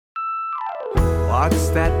What's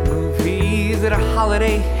that movie that a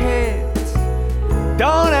holiday hit?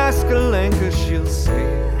 Don't ask Elaine, 'cause she'll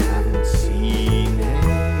say I haven't seen it.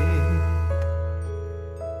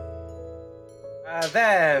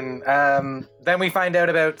 Then we find out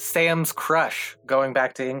about Sam's crush going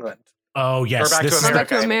back to England. Oh, yes. Or back to America. Back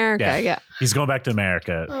to America, yeah. He's going back to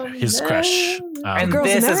America. His crush. And girl's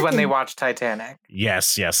this is American. when they watch Titanic.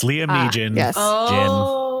 Yes. Liam Neeson. yes.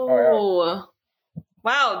 Oh.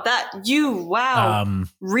 Wow, Jin.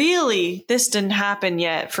 Really? This didn't happen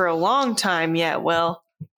yet for a long time yet, Will.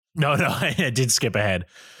 No, I did skip ahead.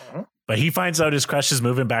 But he finds out his crush is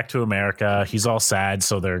moving back to America. He's all sad,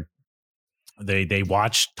 so they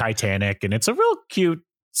watch Titanic, and it's a real cute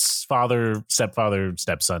stepfather,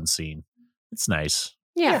 stepson scene. It's nice.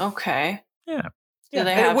 Yeah. Okay. Yeah. Do they And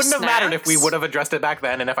have it wouldn't have mattered if we snacks? would have addressed it back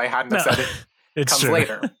then, and if I hadn't have said it It's comes true.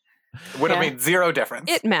 later. It would have made zero difference.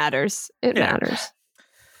 It matters. It Yeah. matters.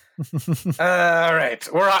 All right.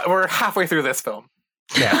 We're halfway through this film.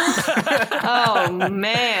 Yeah. Oh,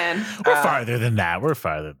 man. We're farther than that.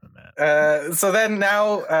 So then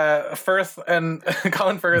now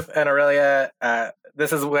Colin Firth and Aurelia,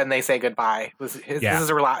 this is when they say goodbye. This is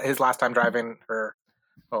his last time driving her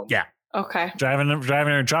home. Yeah. Okay. Driving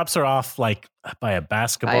her, drops her off like by a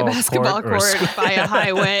basketball court, by a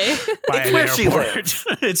highway. by It's an where she airport. lives.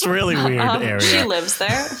 It's really weird area. She lives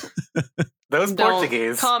there. Those Don't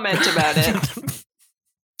Portuguese. comment about it.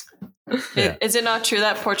 Yeah. Is it not true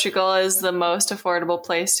that Portugal is the most affordable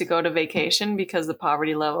place to go to vacation because the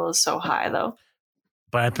poverty level is so high, though?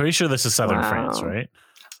 But I'm pretty sure this is southern France, right?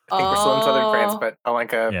 I think we're still in southern France, but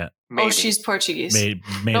Alenka, maybe. Oh, she's Portuguese. Made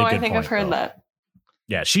no, a good I think point, I've heard though. that.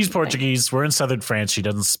 Yeah, she's Portuguese. We're in southern France. She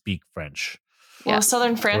doesn't speak French. Well, Yeah.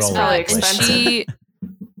 southern France is We're all really over the place. expensive.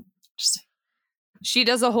 She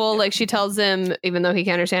does a whole, like, she tells him, even though he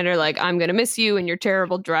can't understand her, like, I'm going to miss you and you're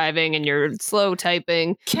terrible driving and you're slow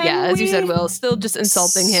typing. As you said, Will, still just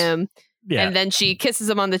insulting him. Yeah. And then she kisses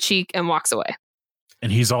him on the cheek and walks away.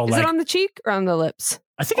 And he's all Is like, it on the cheek or on the lips?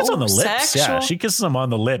 I think it's on the lips. sexual. Yeah, she kisses him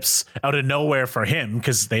on the lips out of nowhere for him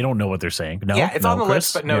because they don't know what they're saying. No, Yeah, it's on the Chris?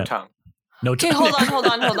 lips, but no Yeah. tongue. No Okay, tongue. hold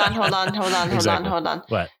on. Exactly.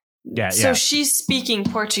 What? Yeah, So she's speaking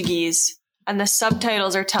Portuguese and the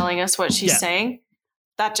subtitles are telling us what she's Yeah. saying.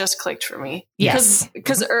 That just clicked for me. Yes.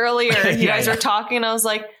 Because earlier you Yeah, guys yeah. were talking and I was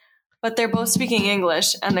like, but they're both speaking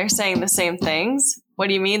English and they're saying the same things. What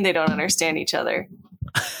do you mean they don't understand each other?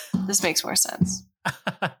 This makes more sense.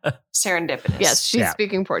 Serendipitous. Yes, she's Yeah.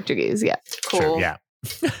 speaking Portuguese. Yeah. Cool. Sure, yeah.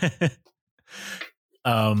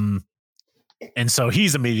 And so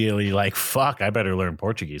he's immediately like, fuck, I better learn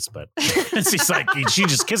Portuguese. But she's like, she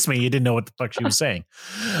just kissed me. You didn't know what the fuck she was saying.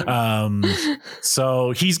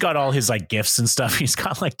 So he's got all his like gifts and stuff. He's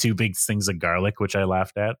got like 2 big things of garlic, which I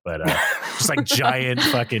laughed at, but just like giant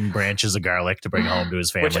fucking branches of garlic to bring home to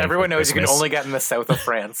his family. Which everyone for knows you can Christmas. only get in the south of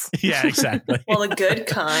France. Yeah, exactly. Well, the good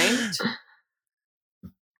kind.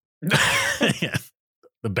 Yeah,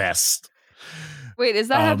 the best. Wait, is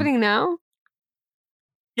that happening now?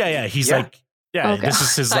 Yeah. He's Yeah. like, yeah, Okay. this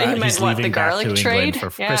is his. Thought you meant He's what, leaving the back to garlic England trade? for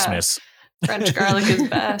Yeah. Christmas. French garlic is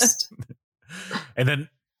best. And then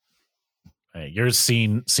your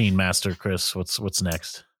scene master, Chris. What's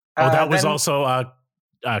next? Oh, that was Then- also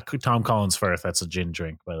Tom Collins Firth. That's a gin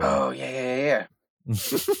drink, by the way. Oh, yeah.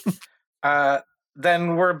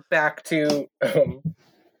 Then we're back to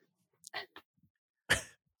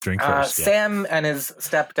Drink first. Yeah. Sam and his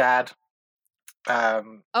stepdad.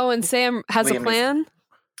 Oh, and Sam has Liam a Neeson. plan?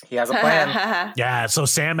 He has a plan. Yeah, so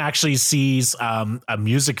Sam actually sees a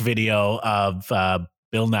music video of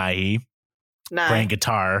Bill Nighy playing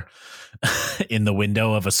guitar in the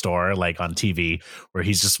window of a store, like on TV, where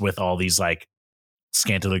he's just with all these like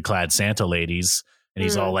scantily clad Santa ladies, and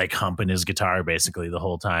he's all like humping his guitar basically the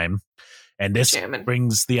whole time. And this Jamming.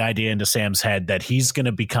 brings the idea into Sam's head that he's going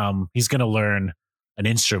to learn an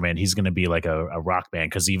instrument. He's going to be like a rock band,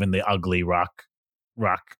 because even the ugly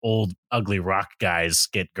old ugly rock guys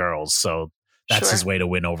get girls. So that's Sure. his way to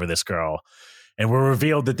win over this girl. And we're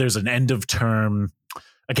revealed that there's an end of term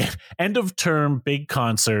big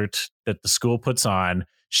concert that the school puts on.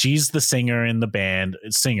 She's the singer in the band,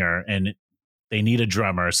 and they need a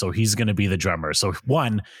drummer, so he's going to be the drummer. So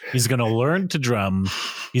he's going to learn to drum.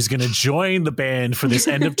 He's going to join the band for this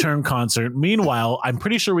end of term concert. Meanwhile, I'm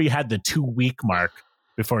pretty sure we had the 2-week mark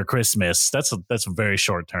before Christmas. That's a very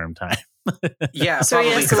short term time. Yeah, So he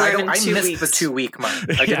probably, has to because learn in I 2 missed weeks. the 2-week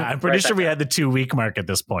mark. Yeah, I'm pretty sure we had the 2-week mark at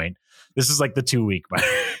this point. This is like the 2-week mark.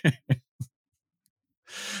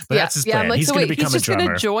 But that's his plan. I'm like, He's so going to wait, become he's a just going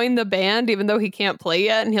drummer. to join the band even though he can't play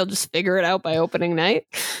yet, and he'll just figure it out by opening night.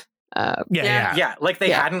 Yeah. Yeah, like they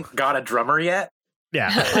hadn't got a drummer yet. Yeah.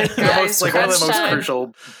 Like, The most, like one of the crunch most time.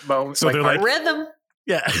 crucial moments. So they're like- Rhythm.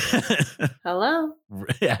 Yeah. Hello.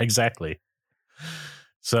 Yeah, exactly.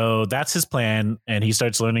 So that's his plan, and he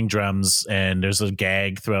starts learning drums, and there's a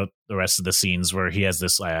gag throughout the rest of the scenes where he has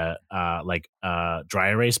this dry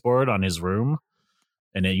erase board on his room,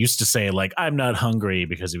 and it used to say like I'm not hungry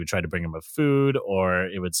because he would try to bring him a food, or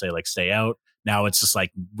it would say like stay out. Now it's just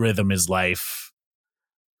like rhythm is life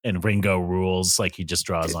and Ringo rules, like he just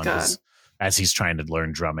draws Good on God. his as he's trying to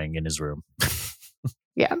learn drumming in his room.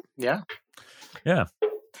 Yeah. Yeah.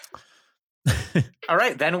 All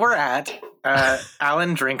right, then we're at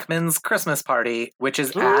Alan Drinkman's Christmas party, which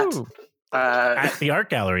is Ooh. at At the art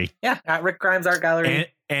gallery. at Rick Grimes Art Gallery.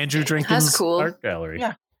 Andrew Drinkin's That's cool. art gallery.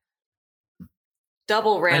 Yeah.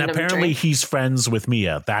 Double random And apparently drink. he's friends with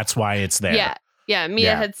Mia. That's why it's there. Yeah. Mia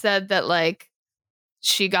Yeah. had said that like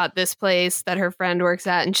she got this place that her friend works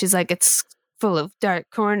at, and she's like, it's full of dark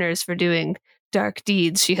corners for doing dark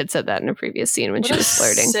deeds. She had said that in a previous scene when she What a was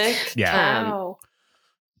flirting. Sick Yeah. cow.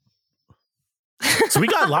 So we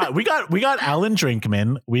got a lot. We got Alan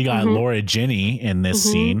Drinkman. We got Mhm. Laura Ginny in this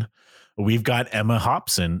Mhm. scene. We've got Emma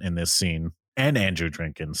Hobson in this scene, and Andrew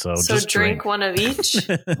Drinkin. So just drink one of each.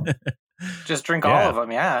 Just drink Yeah. all of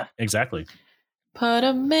them, yeah. Exactly. Put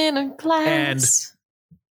them in a glass.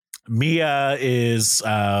 Mia is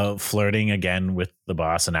flirting again with the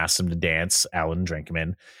boss and asks him to dance, Alan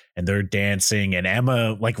Drinkman, and they're dancing, and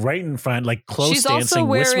Emma like right in front, like close She's also dancing,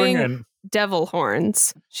 whispering, wearing- and Devil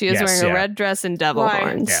horns. She is Yes, wearing yeah. a red dress and devil Why?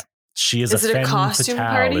 horns. Yeah. she is Is it a femme costume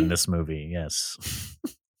fatale party? in this movie. Yes.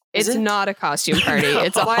 It's Is it? not a costume party.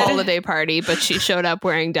 It's a Why did- holiday party, but she showed up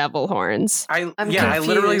wearing devil horns. I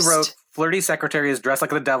literally confused. wrote flirty secretary is dressed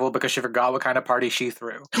like the devil because she forgot what kind of party she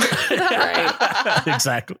threw. Right.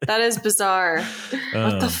 Exactly. That is bizarre.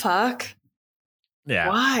 What the fuck? Yeah.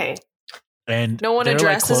 Why? And No one they're,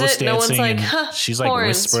 addresses close it? No one's dancing, like, and "Huh, she's like horns."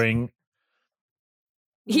 whispering.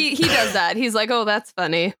 He does that. He's like, oh, that's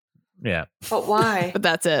funny. Yeah. But why? But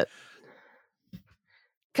that's it.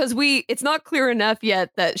 Because it's not clear enough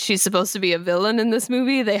yet that she's supposed to be a villain in this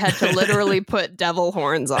movie. They had to literally put devil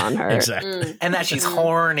horns on her. Exactly. Mm. And that she's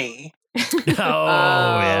horny. Oh,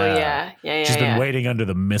 yeah. She's been waiting under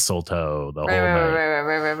the mistletoe the Right, whole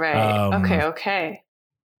night. right. Um, Okay.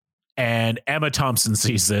 And Emma Thompson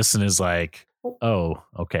sees this and is like, oh,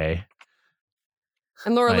 okay.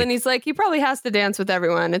 And Laura Like- Linney's like, he probably has to dance with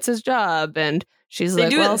everyone. It's his job. And she's They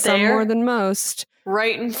like, do it well, some there? more than most.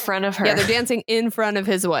 Right in front of her. Yeah, they're dancing in front of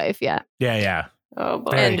his wife. Yeah. Yeah. Oh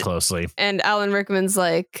boy. Very And- closely. And Alan Rickman's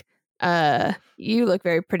like, you look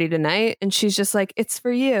very pretty tonight. And she's just like, it's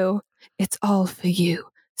for you. It's all for you,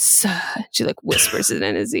 sir. She like whispers it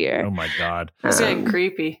in his ear. Oh my God. It's getting Um,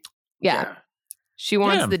 creepy. Yeah. She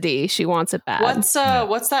wants Yeah. the D. She wants it bad.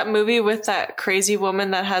 What's that movie with that crazy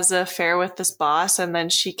woman that has an affair with this boss and then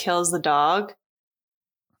she kills the dog?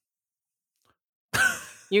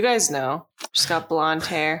 You guys know. She's got blonde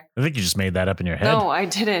hair. I think you just made that up in your head. No, I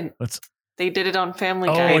didn't. What's- They did it on Family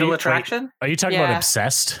Oh, Guy. Fatal you- Attraction? Are you talking about Yeah.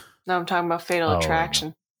 Obsessed? No, I'm talking about Fatal Oh.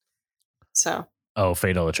 Attraction. So, Oh,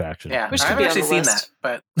 Fatal Attraction. Yeah. We should I haven't be on actually the seen list.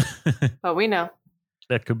 that, but but we know.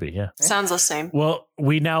 That could be, yeah. Sounds the same. Well,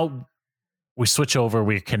 we switch over.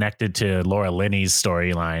 We're connected to Laura Linney's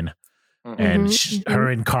storyline, and Mhm, her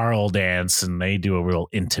and Carl dance, and they do a real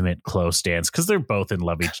intimate, close dance because they're both in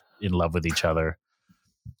love with each other.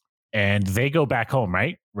 And they go back home,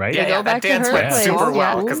 right? Right? yeah, go that back to dance her went place. super Yeah.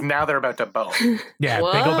 well because now they're about to bone. Yeah,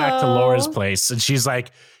 they go back to Whoa. Laura's place, and he's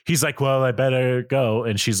like, well, I better go.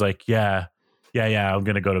 And she's like, yeah, I'm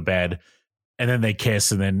going to go to bed. And then they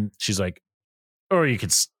kiss, and then she's like, or you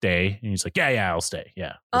could stay. And he's like, yeah, I'll stay.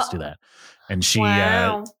 Yeah, let's do that. And she,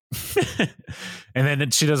 Wow. and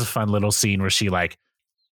then she does a fun little scene where she like,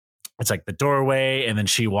 it's like the doorway, and then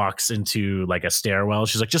she walks into like a stairwell.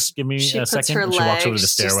 She's like, just give me She a puts second. her And she walks over to the legs,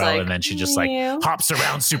 just stairwell, like, and then she just like meow. hops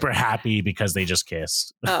around super happy because they just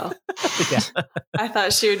kissed. Oh, Yeah. I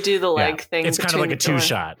thought she would do the leg thing. It's kind of between like a the door.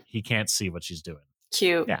 2-shot. He can't see what she's doing.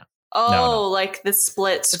 Cute. Yeah. Oh, No. like the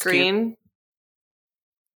split cute. screen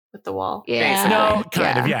with the wall. Yeah. No,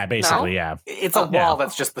 kind of. Yeah, basically. No? Yeah. It's a Oh, wall yeah.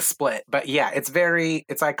 that's just the split. But yeah, it's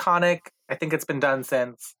iconic. I think it's been done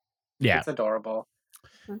since. Yeah. It's adorable.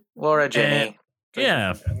 Laura Ginny.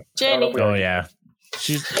 Yeah. Jenny. Oh, yeah.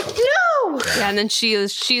 She's No. Yeah, and then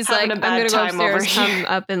she's like, Having a I'm bad gonna go time over upstairs, here.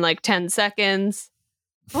 come up in like 10 seconds.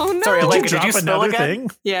 Oh no! Sorry, like, did did you you drop spill another again?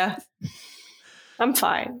 thing? Yeah. I'm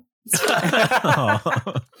fine. Oh.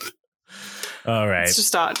 All right. It's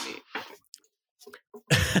just on me.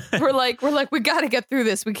 we're like, we gotta get through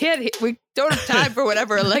this. We don't have time for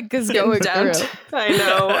whatever Alenka's going Down. through. I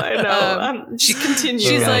know. She continues.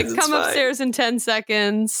 She's Yeah. like, It's come fine. upstairs in 10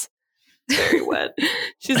 seconds. very wet.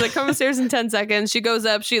 She's like, come upstairs in 10 seconds. She goes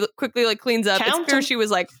up. She quickly like cleans up. Count It's clear 'em. she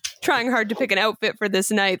was like trying hard to pick an outfit for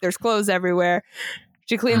this night. There's clothes everywhere.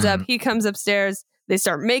 She cleans up. He comes upstairs. They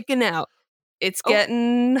start making out. It's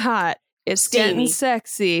getting hot. It's getting Steamy.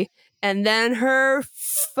 sexy. And then her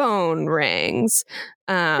phone rings.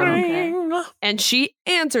 And she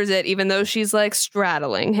answers it, even though she's like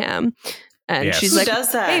straddling him. And Yes. she's Who like,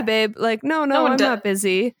 does that? hey, babe. Like, no, No one I'm does- not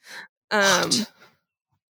busy. Ooh.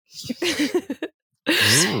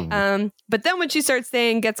 But then when she starts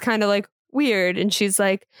saying gets kind of like weird, and she's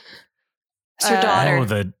like, It's her daughter. Oh,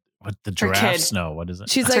 the giraffes? kid. No, what is it?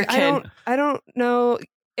 she's That's her like, kid. I don't know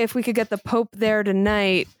if we could get the Pope there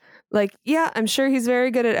tonight. Like, yeah, I'm sure he's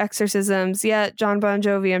very good at exorcisms. Yeah, John Bon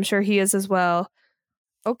Jovi, I'm sure he is as well.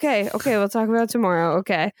 Okay, we'll talk about it tomorrow.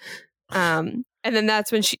 Okay. And then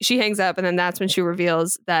that's when she hangs up, and then that's when she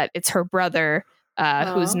reveals that it's her brother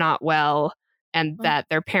who's Oh. not well, and that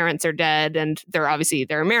their parents are dead, and they're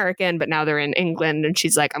American, but now they're in England, and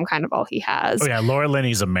she's like, I'm kind of all he has. Oh yeah, Laura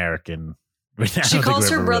Linney's American. I don't She think calls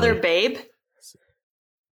we her ever brother really- Babe.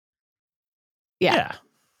 Yeah.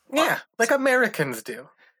 Yeah, like Americans do.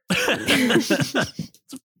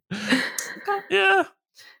 Yeah.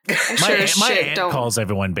 I'm My, sure my as shit aunt don't. calls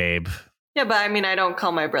everyone babe. Yeah, but I mean, I don't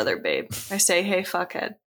call my brother Babe. I say, hey,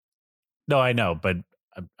 fuckhead. No, I know, but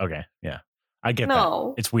okay, yeah, I get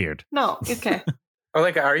No. that. It's weird. No, okay. Or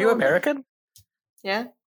like, are you American? Yeah,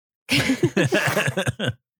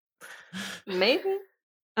 maybe.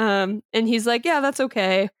 And he's like, yeah, that's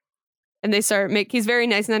okay. And they start he's very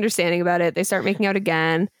nice and understanding about it. They start making out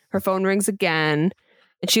again. Her phone rings again.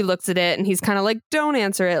 And she looks at it, and he's kind of like, don't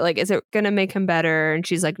answer it. Like, is it going to make him better? And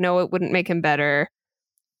she's like, no, it wouldn't make him better.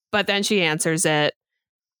 But then she answers it.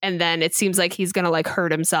 And then it seems like he's going to like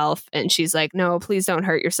hurt himself. And she's like, no, please don't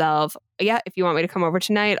hurt yourself. Yeah, if you want me to come over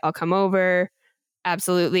tonight, I'll come over.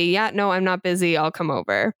 Absolutely. Yeah, no, I'm not busy. I'll come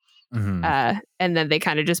over. Mhm. And then they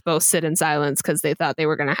kind of just both sit in silence because they thought they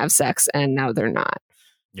were going to have sex, and now they're not.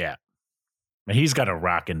 Yeah, but he's got a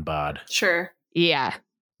rockin' bod. Sure. Yeah.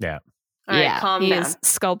 All right, yeah. calm he down. is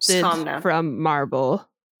sculpted Calm down. from marble.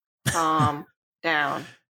 Calm down.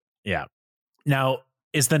 Yeah. Now,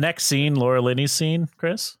 is the next scene Laura Linney's scene,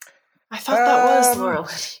 Chris? I thought that was Um, Laurel.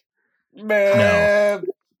 Man,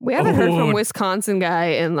 We haven't heard from Oh. Wisconsin guy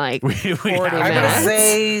in like We 40 haven't. I'm gonna minutes.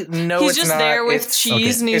 say no. He's it's just not. there with It's-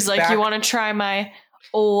 cheese, okay. and he's It's like, back- "You want to try my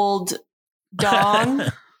old dong?"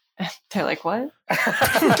 They're like, "What?"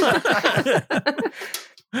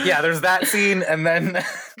 Yeah, there's that scene, and then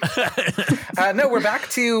no, we're back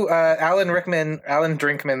to Alan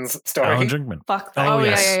Drinkman's story. Alan Drinkman. Fuck that. Oh, Oh,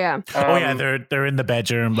 yes. yeah. Oh yeah, they're in the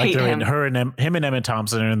bedroom. Like Hate they're in him. him and Emma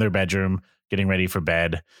Thompson are in their bedroom getting ready for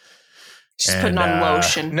bed. She's And, putting on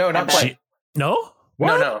lotion. no, not I bet. quite. No?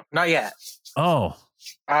 No, not yet. Oh.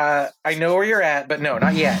 I know where you're at, but no,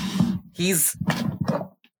 not yet. He's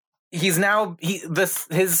now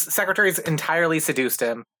his secretary's entirely seduced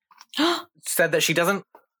him. Said that she doesn't.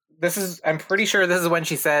 I'm pretty sure this is when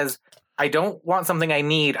she says, "I don't want something I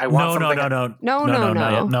need. I want No, something." No.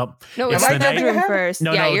 not yet. No. No, It's it's the the night- bedroom ahead? first.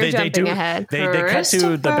 No, yeah, no, you're they jumping do- ahead They cut to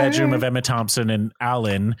the bedroom of Christopher. Emma Thompson and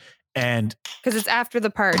Alan, and because it's after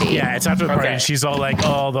the party. yeah, it's after the party. Okay. And she's all like,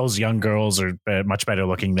 "Oh, those young girls are much better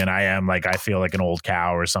looking than I am. Like, I feel like an old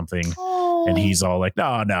cow or something." And he's all like,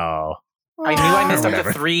 "No." I knew I missed up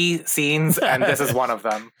Whatever. to 3 scenes, and this is one of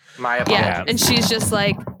them. My Yeah. apologies. And she's just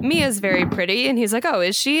like, Mia's very pretty. And he's like, oh,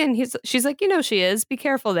 is she? And she's like, she is. Be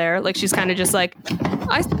careful there. Like, she's kind of just like,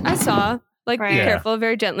 I saw. Like, Right. be Yeah. careful,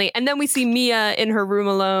 very gently. And then we see Mia in her room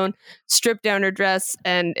alone, stripped down her dress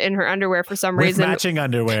and in her underwear for some With reason. matching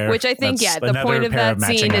underwear. Which I think, That's the another point of pair that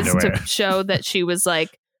matching scene is underwear. to show that she was like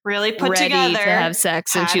Really put ready together. to have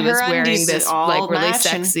sex, and Had she was her wearing undies this all like really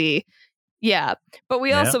matching. sexy. Yeah, but we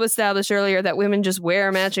Yeah. also established earlier that women just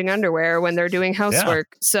wear matching underwear when they're doing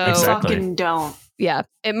housework. So Exactly. Fucking don't. yeah,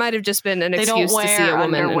 it might have just been an They don't excuse to see wear a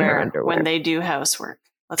woman in her underwear underwear. when they do housework.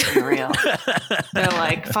 Let's be real. They're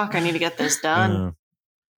like, "Fuck, I need to get this done.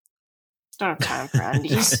 Don't have time for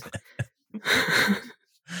undies."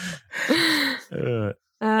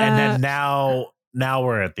 And then now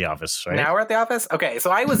we're at the office, right? Now we're at the office. Okay,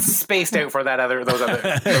 so I was spaced out for those other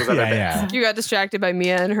yeah, bits. yeah. you got distracted by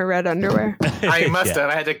Mia in her red underwear. I must Yeah. have.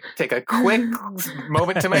 I had to take a quick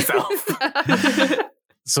moment to myself.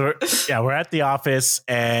 So yeah, we're at the office,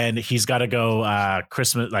 and he's got to go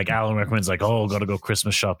Christmas. Like Alan Rickman's like, "Oh, got to go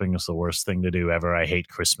Christmas shopping. It's the worst thing to do ever. I hate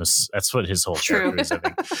Christmas." That's what his whole True. character is, I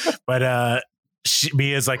think. But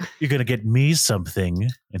Mia's like, "You're gonna get me something,"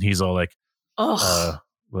 and he's all like, Ugh,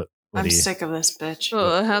 "What? I'm do you-" sick of this bitch.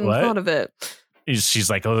 Oh, I hadn't What? thought of it. She's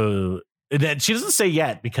like, "Oh," and then she doesn't say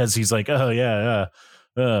yet because he's like, "Oh yeah,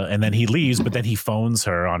 And then he leaves, but then he phones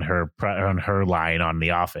her on her line on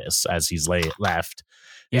the office as he's left.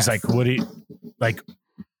 He's Yes. like, what do you like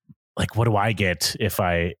what do I get if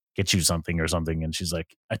I get you something or something? And she's like,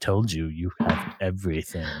 I told you, you have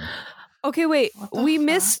everything. Okay, wait. What the We fuck?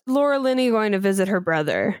 missed Laura Linney going to visit her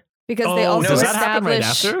brother because they Oh, also does that happen right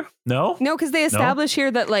establish. after? No? No, because they establish here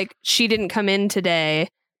that like she didn't come in today,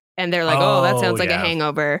 and they're like, "Oh, that Oh, sounds like a yeah.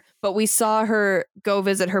 hangover." But we saw her go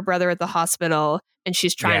visit her brother at the hospital, and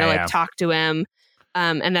she's trying to like Yeah. talk to him.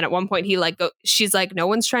 And then at one point, she's like, "No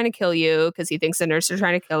one's trying to kill you," because he thinks the nurse are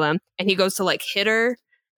trying to kill him, and he goes to like hit her,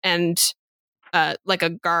 and like a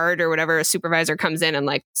guard or whatever, a supervisor comes in and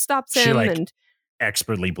like stops She, him, like, and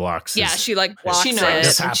Expertly blocks. yeah, his- she like blocks She it. knows.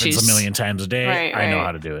 This and happens she's- a million times a day. Right, I know right.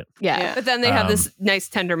 how to do it. Yeah. Yeah. But then they have Um, this nice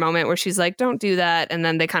tender moment where she's like, "Don't do that," and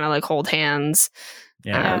then they kind of like hold hands.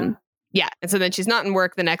 Yeah. Yeah. And so then she's not in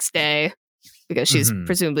work the next day because she's Mhm.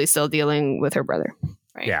 presumably still dealing with her brother.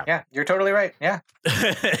 Right. Yeah. Yeah, you're totally right. Yeah.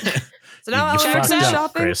 So now You Alan Rickman's fucked up,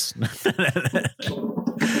 shopping. Chris.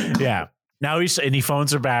 Yeah. Now he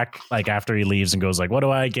phons her back like after he leaves and goes like, "What do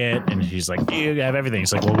I get?" And she's like, "You have everything."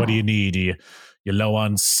 He's like, "Well, what do you need? You're low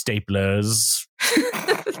on staplers,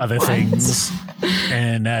 other What? things."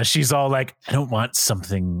 And she's all like, "I don't want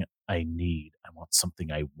something I need. I want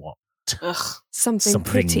something I want. Ugh. Something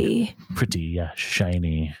pretty. Pretty, yeah,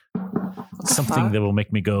 shiny. What the Something fuck? that will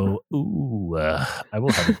make me go, ooh, I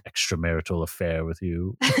will have an extramarital affair with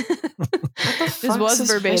you." This fuck's was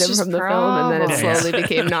this verbatim bitch's from the film, and then it problem? slowly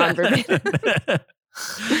became non-verbatim.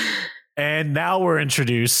 And now we're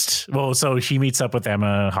introduced. Well, so he meets up with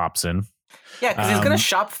Emma Hobson. Yeah, because he's going Um, to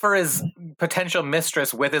shop for his potential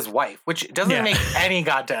mistress with his wife, which doesn't Yeah. make any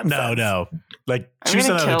goddamn sense. No. Like, I'm choose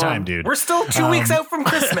gonna another kill time, him. dude. We're still 2 weeks out from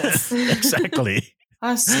Christmas. Exactly.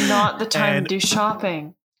 That's not the time And- to do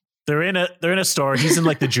shopping. They're in a store. He's in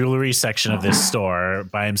like the jewelry section of this store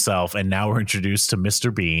by himself, and now we're introduced to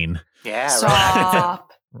Mr. Bean. Yeah, right.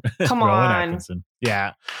 Stop. Come Rowan on. Atkinson.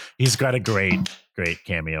 Yeah, he's got a great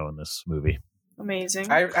cameo in this movie. Amazing.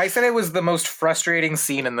 I said it was the most frustrating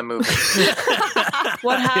scene in the movie.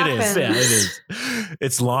 What It is. Yeah, it happens? is.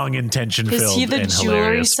 It's long intention Is filled. he the and jewelry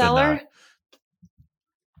hilarious, but seller? not.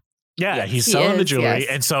 Yeah, Yes, he's he selling the is, jewelry, yes.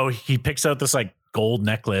 and so he picks out this like gold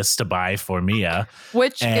necklace to buy for Mia.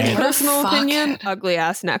 Which, in And- personal Fuck. opinion, ugly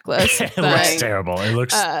ass necklace. It but, looks terrible. It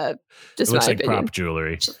looks just it looks my like opinion. prop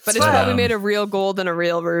jewelry. But it's But, probably made of real gold and a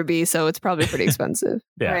real ruby, so it's probably pretty expensive.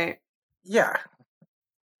 Yeah. Right. Yeah.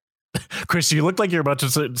 Chris, you look like you're about to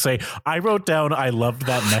say, "I wrote down I loved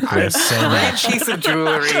that necklace so Great much." piece of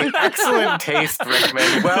jewelry. Excellent taste,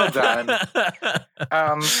 Rickman. Well done.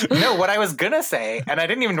 No, what I was gonna say, and I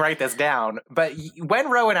didn't even write this down, but when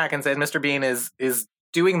Rowan Atkinson, Mr. Bean, is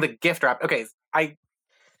doing the gift wrap. Okay,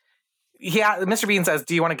 Mr. Bean says,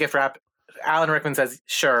 "Do you want a gift wrap?" Alan Rickman says,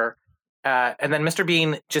 "Sure." And then Mr.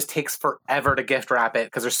 Bean just takes forever to gift wrap it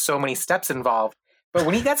because there's so many steps involved. But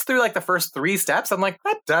when he gets through like the first 3 steps, I'm like,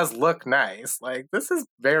 that does look nice. Like, this is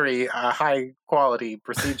very high quality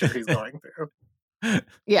procedure he's going through.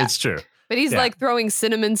 Yeah. It's true. But he's Yeah. like throwing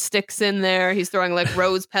cinnamon sticks in there. He's throwing like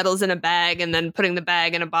rose petals in a bag and then putting the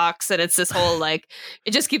bag in a box. And it's this whole like,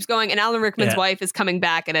 it just keeps going. And Alan Rickman's Yeah. wife is coming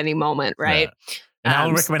back at any moment, right? Yeah. And Alan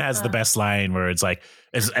Um, Rickman has the best line where it's like,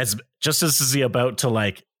 as just as is he about to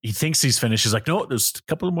like, he thinks he's finished. He's like, "No, there's a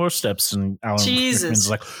couple more steps." And Alan Jesus. Rickman's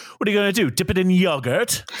like, "What are you going to do? Dip it in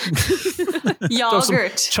yogurt? Throw some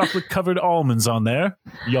Yogurt. chocolate covered almonds on there?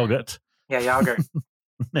 Yogurt." Yeah, yogurt.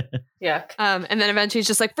 Yuck. And then eventually he's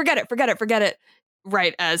just like, forget it.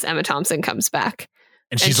 Right as Emma Thompson comes back.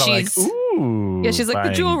 And she's all like, she's- "Ooh." Yeah, she's like, the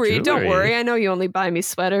buying jewelry, don't jewelry." worry. I know you only buy me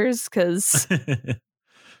sweaters because,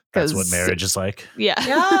 That's what marriage is like. yeah.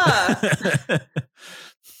 Yeah.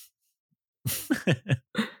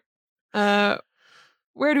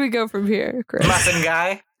 Where do we go from here, Chris? Muffin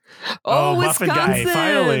guy. Oh, Muffin Wisconsin. Guy,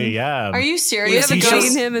 finally, yeah. Are you We serious? haven't He shows-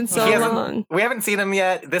 seen him in so he hasn't- long. We haven't seen him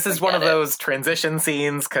yet. This is one of Forget it. those transition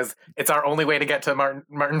scenes because it's our only way to get to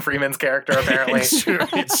Martin Freeman's character, apparently. It's true.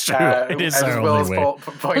 It's true. It is as our Will only way.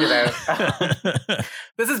 pointed out.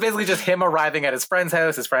 This is basically just him arriving at his friend's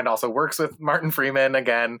house. His friend also works with Martin Freeman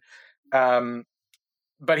again.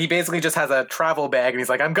 But he basically just has a travel bag and he's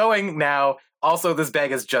like, "I'm going now. Also, this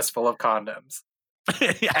bag is just full of condoms."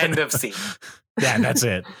 Yeah. End of scene. Yeah, that's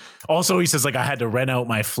it. Also, he says like I had to rent out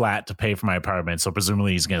my flat to pay for my apartment, so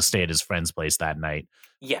presumably he's going to stay at his friend's place that night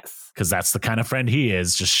Yes. because that's the kind of friend he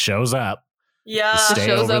is. Just shows up. Yeah. Just stay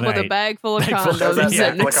Shows up with a overnight. bag full of Bag full of condoms condoms. Yeah,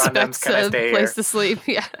 and full of condoms. expects Can I a stay place here? to sleep.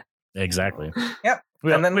 Yeah. Exactly. Yep.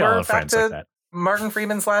 We, And then we all we're have back friends to- like that. Martin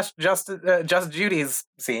Freeman / Just Judy's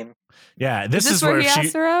scene. Yeah, Is this this is where where he she.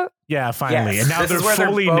 asked her out? Yeah, finally, Yes, and now this they're is where they're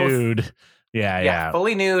fully both- nude. Yeah.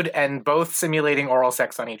 fully nude and both simulating oral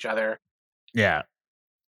sex on each other. Yeah.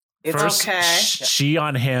 It's First, Okay. she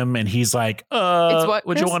on him, and he's like, It's what,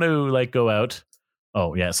 would you Chris? want to like go out?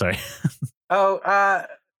 Oh, yeah, sorry.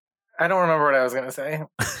 I don't remember what I was gonna say.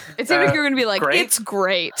 It seemed like you were going to be like, great? it's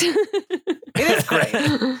great. It is great.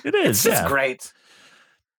 It is, It's great.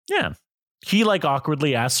 Yeah. He like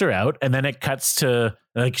awkwardly asks her out, and then it cuts to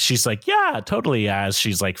like she's like, yeah, totally, as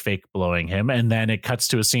she's like fake blowing him, and then it cuts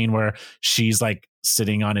to a scene where she's like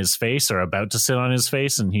sitting on his face or about to sit on his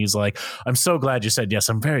face, and he's like, I'm so glad you said yes.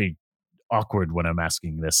 I'm very awkward when I'm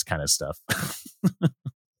asking this kind of stuff.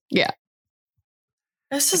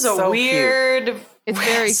 This is It's a so weird. It's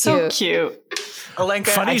very so cute. cute. Alenka,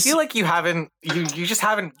 Funny I s- feel like you just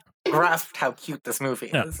haven't grasped how cute this movie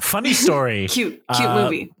No, is. funny story. Cute Uh,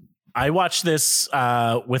 movie. I watched this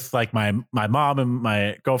with like my mom and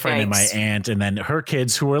my girlfriend and my Yikes. aunt, and then her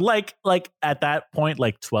kids who were like at that point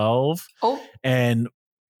like 12. Oh, And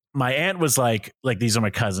my aunt was like these are my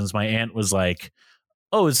cousins. My aunt was like,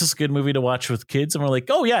 oh, is this a good movie to watch with kids? And we're like,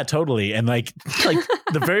 oh yeah, totally. And like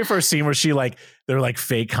the very first scene where she like they're like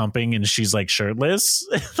fake humping and she's like shirtless,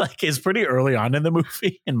 like is pretty early on in the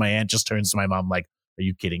movie. And my aunt just turns to my mom like, are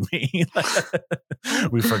you kidding me?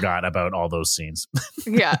 We forgot about all those scenes.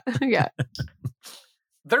 Yeah.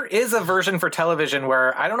 There is a version for television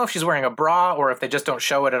where I don't know if she's wearing a bra or if they just don't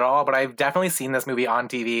show it at all, but I've definitely seen this movie on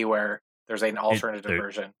TV where there's an alternative there-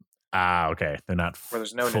 version Ah, okay. They're not where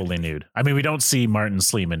there's no fully nude. I mean, we don't see Martin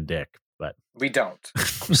Sleeman dick, but We don't.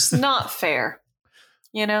 it's not fair.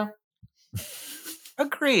 You know?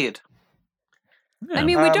 Agreed. I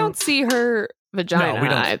mean, we Um, don't see her vagina no, we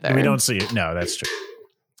don't. either. We don't see it. No, that's true.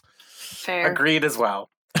 Fair. Agreed as well.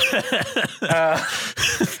 Uh,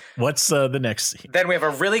 What's the next scene? Then we have a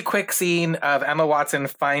really quick scene of Emma Watson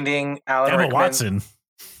finding Alan Emma Rickman. Watson.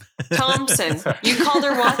 Thompson. You called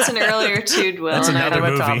her Watson earlier too, Will. That's and I another Emma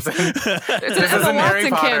movie. Thompson. There's This an is Emma in Harry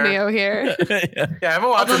Watson Potter. cameo here. Yeah, Emma Although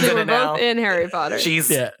Watson's they in were it now. both in Harry Potter.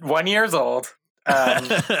 She's Yeah. 1 year old.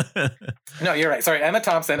 No, you're right. Sorry, Emma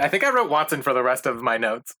Thompson. I think I wrote Watson for the rest of my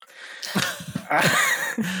notes.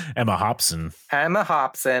 Emma Hobson. Emma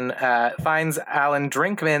Hobson finds Alan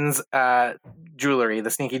Drinkman's jewelry, the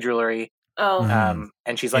sneaky jewelry, Oh,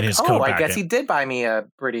 and she's In like, his "Oh, coat I guess pocket. he did buy me a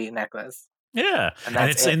pretty necklace." Yeah. And And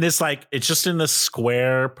that's it's it. in this like it's just in this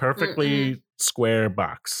square, perfectly square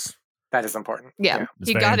box. That is important. Yeah, It's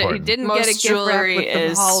he very got important. it. He didn't Most get a gift wrap jewelry with the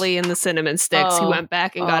is- holly and the cinnamon sticks. He Oh. went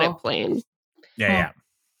back and got Oh. it plain. Yeah,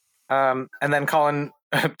 And then Tom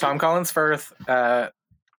Collins Firth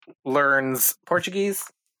learns Portuguese.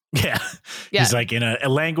 yeah. Yeah. He's like in a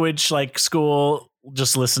language like school,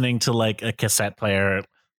 just listening to like a cassette player,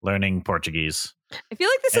 learning Portuguese. I feel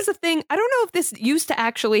like this is a thing. I don't know if this used to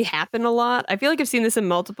actually happen a lot. I feel like I've seen this in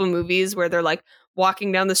multiple movies where they're like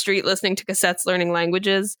walking down the street listening to cassettes, learning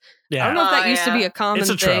languages. Yeah. I don't know if that Oh, used to be yeah. a common It's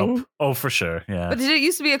a thing. trope. Oh, for sure. Yeah. But did it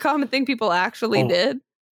used to be a common thing people actually Oh, did?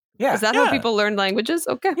 Yeah. Is that Yeah. how people learned languages?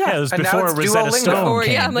 Okay. Yeah, it was and now before it's Rosetta Duolingo. Stone. Or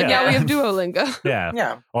yeah, came. I'm like, yeah, we have Duolingo. Yeah.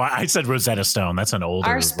 Yeah. Well, I said Rosetta Stone. That's an older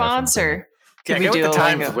our reference. sponsor. Yeah, We get with the Duolingo.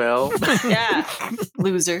 times, Will. Yeah,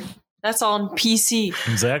 loser. That's on PC.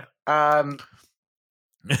 Exactly.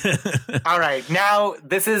 All right, now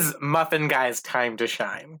this is Muffin Guy's time to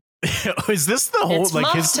shine. Is this the whole It's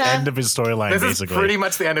like his Mufta. end of his storyline? This Basically, is pretty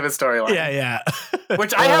much the end of his storyline. Yeah, yeah.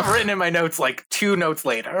 Which I have written in my notes like 2 notes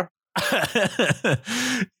later.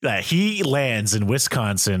 He lands in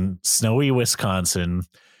Wisconsin, snowy Wisconsin.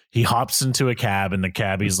 He hops into a cab, and the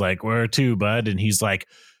cabbie's like, "Where to, bud?" And he's like,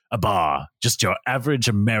 "A bar, just your average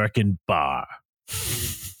American bar."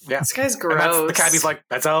 Yeah. This guy's And gross. the cabbie's like,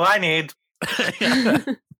 that's all I need.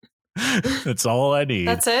 That's all I need.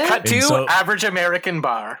 That's it. Cut to And so- average American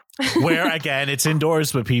bar. Where again, it's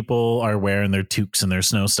indoors, but people are wearing their toques and their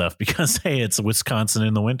snow stuff because hey, it's Wisconsin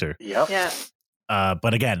in the winter. Yep. Yeah.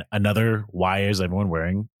 But again, another why is everyone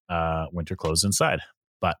wearing winter clothes inside?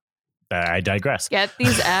 But I digress. Get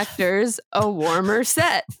these actors a warmer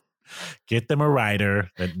set. Get them a rider.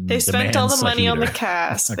 That They spent all the demands a money on the heater.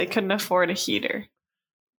 cast. They couldn't afford a heater.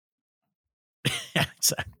 Yeah,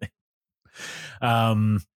 exactly.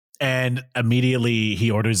 And immediately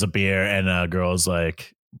he orders a beer, and a girl's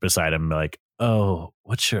like beside him, like, "Oh,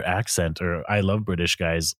 what's your accent?" Or "I love British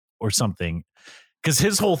guys," or something. Because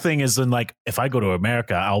his whole thing is then like, if I go to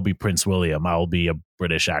America, I'll be Prince William. I'll be a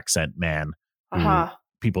British accent man. Uh-huh.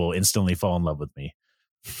 People instantly fall in love with me.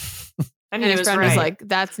 And And he his was friend right. was like,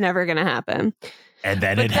 that's never going to happen. And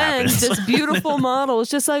then But it then happens. this beautiful model is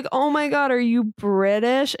just like, oh my God, are you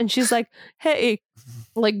British? And she's like, hey,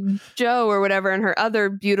 like Joe or whatever. And her other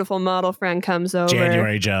beautiful model friend comes over.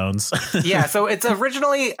 January Jones. Yeah, so it's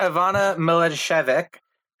originally Ivana Milashevich,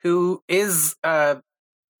 who is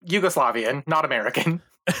Yugoslavian, not American.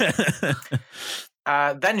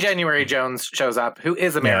 Then January Jones shows up, who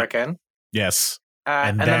is American. Yes.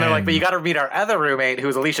 And then they're like, but you got to meet our other roommate, who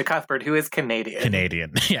is Alicia Cuthbert, who is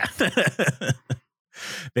Canadian. Yeah.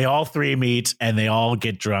 They all three meet and they all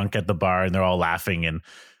get drunk at the bar and they're all laughing and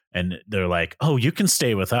they're like, oh, you can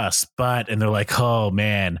stay with us. And they're like, oh,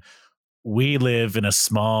 man, we live in a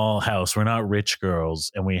small house. We're not rich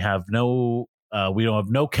girls and we don't have no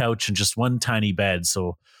couch and just one tiny bed.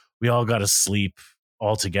 So we all got to sleep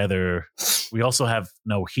all together. We also have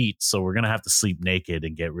no heat. So we're going to have to sleep naked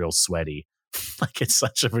and get real sweaty. Like, it's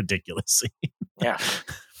such a ridiculous scene. Yeah.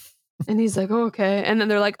 And he's like, oh, okay. And then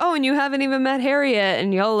they're like, oh, and you haven't even met Harriet,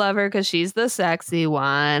 and you'll love her because she's the sexy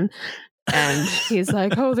one. And he's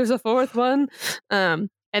like, oh, there's a fourth one. And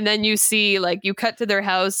then you see, like, you cut to their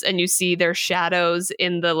house and you see their shadows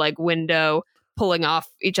in the like window pulling off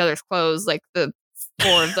each other's clothes, like the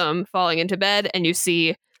four of them falling into bed. And you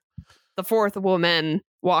see the fourth woman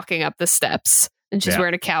walking up the steps, and she's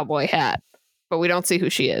wearing a cowboy hat, but we don't see who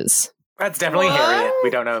she is. That's definitely Harriet.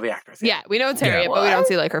 We don't know the actress yet. Yeah, we know it's Harriet, but we don't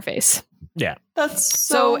see like her face. Yeah. That's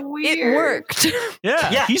so weird. It worked.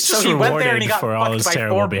 Yeah. He's just he went there and he got for all his fucked by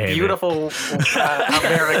terrible four behavior. Beautiful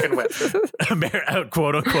American women.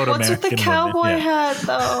 Quote unquote What's American. with the cowboy women. hat,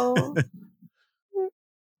 though?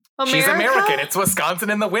 She's American. It's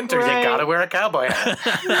Wisconsin in the winter. Right. You gotta wear a cowboy hat.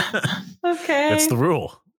 Okay. That's the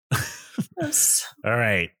rule. Yes. All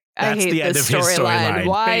right. I That's hate the end this of his storyline. storyline.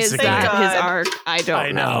 Why basically. is that Thank his God. arc? I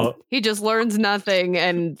don't know. He just learns nothing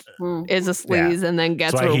and is a sleaze and then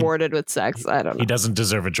gets That's why rewarded with sex. I don't know. He doesn't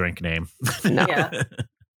deserve a drink name. No. Yeah.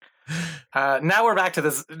 Now we're back to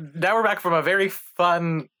this. Now we're back from a very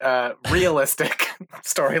fun, realistic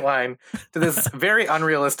storyline to this very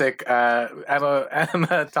unrealistic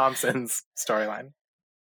Emma Thompson's storyline.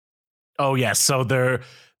 Oh yes, so they're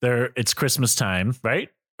it's Christmas time, right?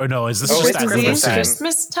 Or no, is this Oh, just it's that little Christmas scene? time.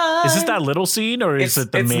 Christmas time. Is this that little scene or is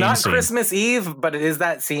it the it's main not scene? Christmas Eve, but it is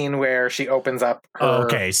that scene where she opens up her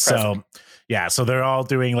Okay, so present. yeah, so they're all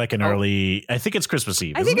doing like an early. I think it's Christmas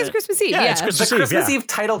Eve. I think isn't it's it? Christmas Eve. Yeah, Yeah, it's The Christmas Eve. Christmas yeah. Eve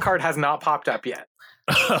title card has not popped up yet.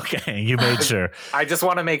 Okay, you made sure. I just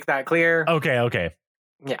want to make that clear. Okay.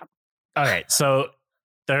 Yeah. All right, so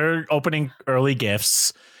they're opening early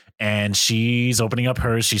gifts. And she's opening up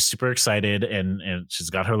hers. She's super excited, and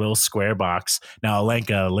she's got her little square box. Now,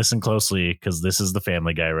 Alenka, listen closely because this is the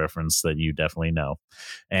Family Guy reference that you definitely know.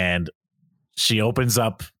 And she opens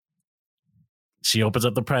up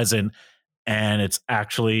the present, and it's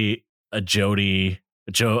actually a Joni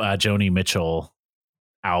Mitchell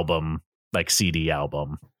album, like CD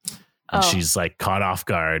album. And she's like caught off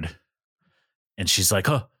guard, and she's like,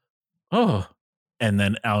 oh. And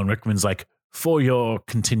then Alan Rickman's like, for your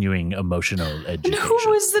continuing emotional education. And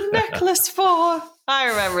who is the necklace for? I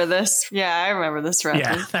remember this. Yeah, I remember this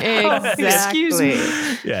reference. Yeah. Excuse me.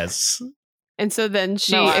 Yes. And so then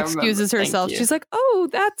she No, I excuses remember. herself. Thank you. She's like, oh,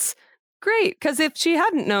 that's great. Because if she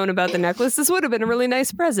hadn't known about the necklace, this would have been a really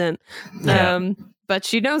nice present. Yeah. But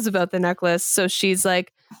she knows about the necklace. So she's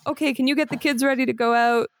like, okay, can you get the kids ready to go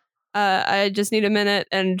out? I just need a minute.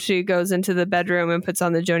 And she goes into the bedroom and puts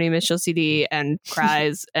on the Joni Mitchell CD and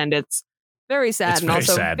cries. And it's very sad It's and very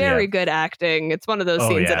also sad, very yeah. good acting. It's one of those Oh,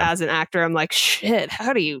 scenes that yeah. as an actor, I'm like, shit,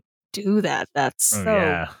 how do you do that? That's Oh, so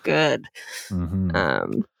yeah. good.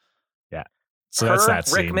 Mhm. So that's Her, that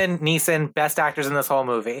scene. Rickman, Neeson, best actors in this whole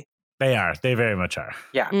movie. They are. They very much are.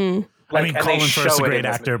 Mm. I mean, and they Colin show Firth's a it in great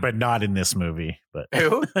this actor, movie. but not in this movie. But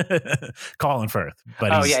Who? Colin Firth,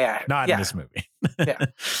 but Oh, he's yeah. not in this movie.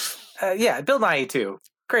 Yeah, Bill Nighy too.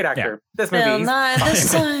 Great actor. This movie. Bill he's Nye the fine.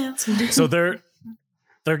 Science Man. So they're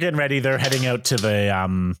getting ready. They're heading out to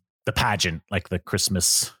the pageant, like the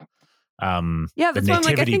Christmas. Yeah, the that's why I'm like, I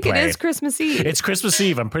nativity think play. it is Christmas Eve. It's Christmas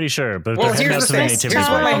Eve, I'm pretty sure. But Well, they're heading out here's to the the thing. nativity Here's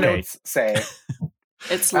what my play. Okay. notes say.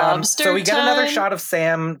 It's lobster So we get another time. shot of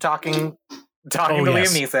Sam talking Oh, to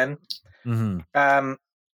yes. Liam Neeson. Mhm.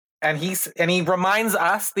 And he reminds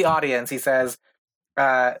us, the audience, he says,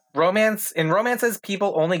 romances,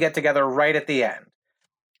 people only get together right at the end.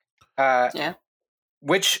 Yeah.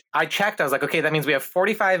 Which I checked. I was like, okay, that means we have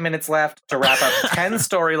 45 minutes left to wrap up 10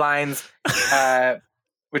 storylines,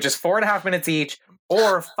 which is 4.5 minutes each,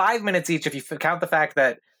 or 5 minutes each if you count the fact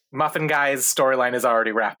that Muffin Guy's storyline is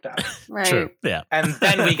already wrapped up. Right. True. Yeah. And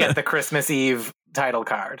then we get the Christmas Eve title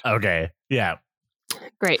card. Okay. Yeah.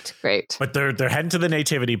 Great. But they're heading to the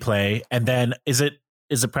nativity play, and then is it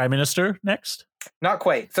is the Prime Minister next? Not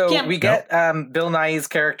quite. So Yeah. we get Bill Nighy's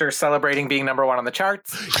character celebrating being number one on the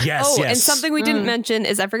charts. Yes, Oh, yes. and something we didn't mention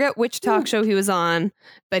is I forget which talk show he was on,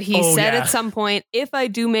 but he said at some point, if I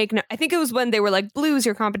do make, I think it was when they were like, Blue's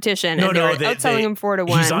your competition. And they were outselling him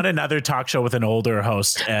 4-1. He's on another talk show with an older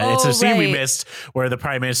host. It's a scene we missed where the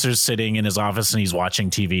Prime Minister's sitting in his office and he's watching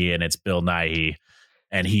TV and it's Bill Nighy.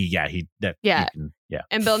 And he can.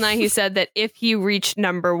 And Bill Nighy said that if he reached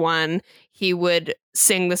number one, he would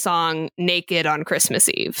sing the song Naked on Christmas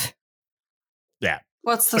Eve. Yeah.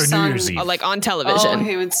 What's the Or New song? Year's Eve. Like on television. Oh,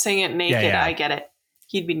 he would sing it naked. Yeah. I get it.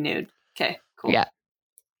 He'd be nude. Okay, cool. Yeah.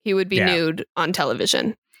 He would be Yeah. nude on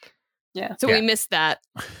television. Yeah. So Yeah. we missed that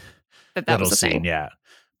Little was a scene, thing. yeah.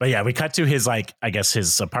 But yeah, we cut to his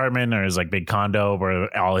his apartment or his big condo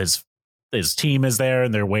where all his team is there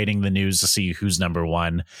and they're waiting the news to see who's number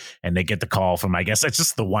one. And they get the call from, I guess it's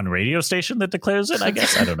just the one radio station that declares it. I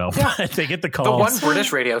guess I don't know. They get the call. The one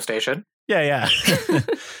British radio station. Yeah.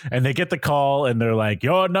 And they get the call and they're like,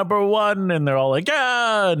 "You're number one," and they're all like,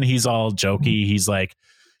 "Yeah," and he's all jokey. He's like,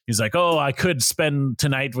 "Oh, I could spend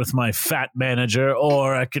tonight with my fat manager,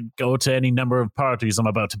 or I could go to any number of parties I'm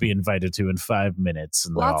about to be invited to in 5 minutes."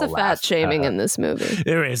 And Lots of fat shaming in this movie.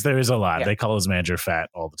 There is a lot. Yeah. They call his manager fat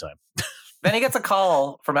all the time. Then he gets a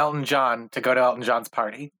call from Elton John to go to Elton John's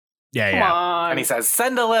party. Yeah, Come yeah, on. And he says,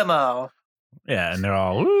 "Send a limo." yeah. And they're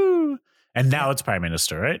all woo. And now it's Prime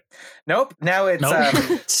Minister, right? Nope. Now it's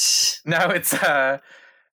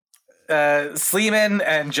Sleeman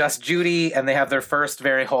and Just Judy, and they have their first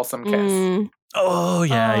very wholesome kiss. Mm. Oh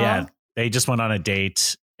yeah, Aw. yeah. They just went on a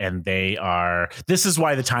date, and they are. This is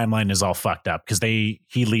why the timeline is all fucked up because he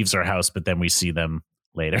leaves our house, but then we see them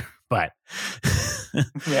later. But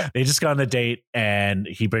Yeah. they just got on a date, and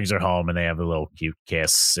he brings her home, and they have a little cute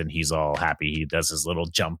kiss, and he's all happy. He does his little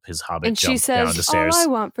jump, his hobbit And jump she down the says, stairs. "All I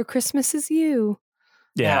want for Christmas is you."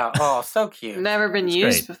 Yeah. Oh, so cute. Never been It's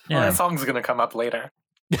used great. before. Yeah. That song's going to come up later.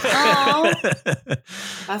 Aw.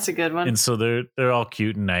 That's a good one. And so they're all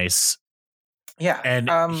cute and nice, Yeah. and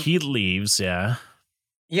he leaves. Yeah.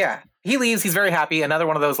 Yeah. He leaves. He's very happy. Another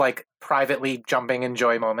one of those like privately jumping in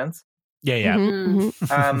joy moments. Yeah. Mhm,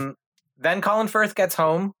 mhm. Then Colin Firth gets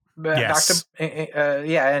home. Yes. Back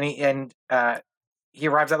to, he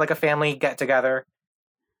arrives at like a family get together.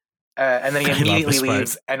 And then he I love immediately this part.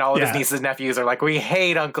 leaves, and all of Yeah. his nieces and nephews are like, "We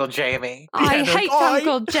hate Uncle Jamie." I Yeah, they're hate like,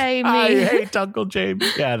 Uncle Jamie. I hate Uncle Jamie.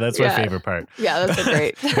 Yeah, that's my Yeah. favorite part. Yeah, that's a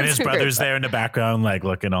great. And his that's a great brother's part. there in the background, like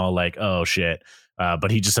looking all like, "Oh shit!"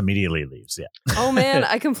 But he just immediately leaves. Yeah, Oh man,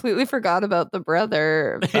 I completely forgot about the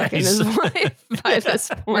brother Yeah, fucking he's- his wife by this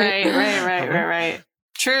point. Right.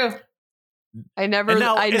 True. I never, And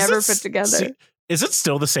now, I is never this- put together. Is it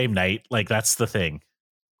still the same night? Like that's the thing.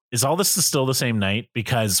 Is all this still the same night?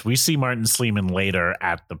 Because we see Martin Sleeman later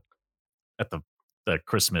at the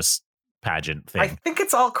Christmas pageant thing. I think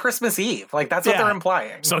it's all Christmas Eve. Like that's what Yeah. they're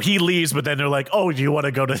implying. So he leaves, but then they're like, "Oh, do you want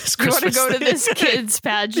to go to this You want Christmas? to go to thing?" this kids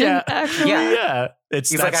pageant? Yeah. Actually, Yeah. Yeah,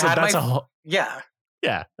 it's He's like, that's "I had that's my- a whole, yeah.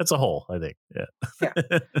 yeah, that's a whole. I think.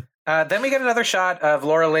 Yeah. Then we get another shot of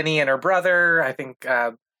Laura Linney and her brother. I think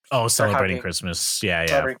Oh, celebrating happy- Christmas. Yeah, yeah.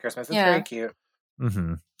 celebrating Christmas. It's Yeah. very cute.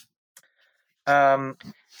 Mm-hmm. and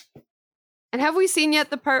have we seen yet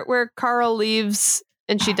the part where Carl leaves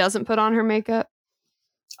and she doesn't put on her makeup?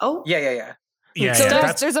 Oh. Yeah. Yeah, So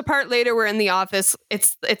yeah. there's a part later where in the office,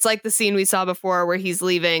 it's like the scene we saw before where he's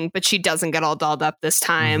leaving, but she doesn't get all dolled up this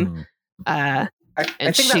time. Mhm. I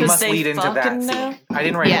And think that she- must They lead into that fucking scene. know? I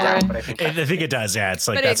didn't write Yeah. it down, but I think I think it does. Yeah, it's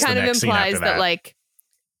like but it that's kind the of next scene implies after that like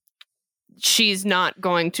she's not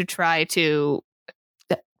going to try to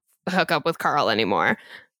hook up with Carl anymore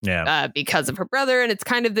yeah, because of her brother, and it's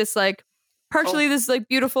kind of this like partially this like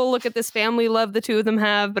beautiful look at this family love the two of them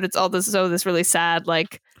have, but it's all this really sad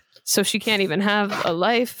like so she can't even have a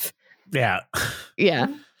life. yeah, Yeah,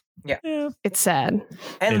 yeah. it's sad.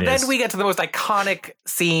 And It then is. we get to the most iconic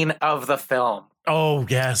scene of the film. Oh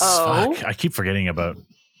yes, Oh. fuck. I keep forgetting about.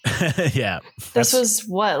 Yeah, This That's- was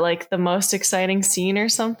what, like the most exciting scene or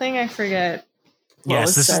something? I forget. what yes.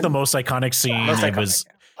 was This is said. the most iconic scene. Most It iconic. was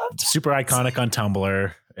super iconic on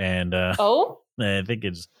Tumblr, and Oh, I think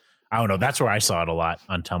it's. I don't know. That's where I saw it a lot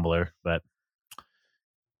on Tumblr, but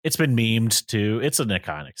it's been memed too. It's an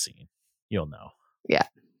iconic scene. You'll know. Yeah.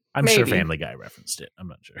 I'm sure Maybe. Family Guy referenced it. I'm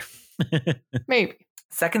not sure. maybe.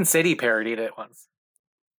 Second City parodied it once.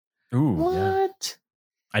 Ooh, yeah. What?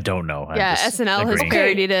 I don't know. I'm Yeah, just SNL has agreeing.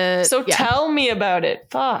 parodied it. So yeah. tell me about it.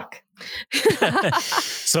 Fuck.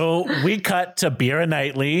 So we cut to Bira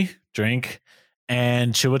Knightley, drink,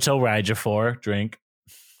 and Chiwetel Ejiofor, drink,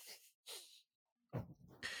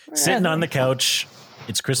 sitting on the couch.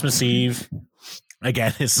 It's Christmas Eve.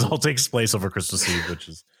 Again, this all takes place over Christmas Eve, which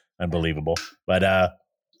is unbelievable. But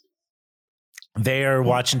they are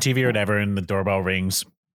watching TV or whatever, and the doorbell rings,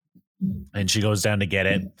 and she goes down to get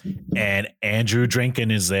it, and Andrew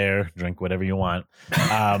Drinkin is there. Drink whatever you want.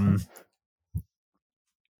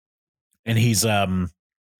 And he's and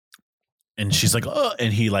she's like, oh,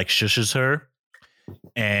 and he like shushes her,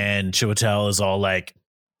 and Chiwetel is all like,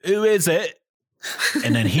 who is it?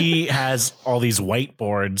 And then he has all these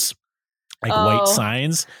whiteboards, like white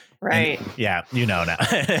signs. Right. And, yeah, you know now.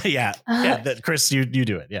 yeah. Chris, you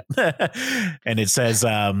do it. Yeah. And it says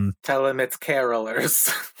Tell him it's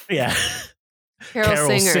carolers. Yeah.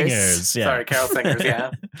 Carol singers. Yeah. Sorry, carol singers,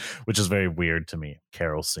 yeah. Which is very weird to me.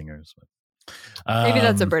 Carol singers. Maybe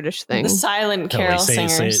that's a British thing. The silent carol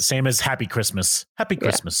singers. Same as Happy Christmas. Happy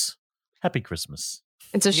Christmas. Happy Christmas.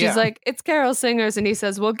 And so she's like, it's carol singers. And he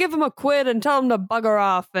says, well, give him a quid and tell him to bugger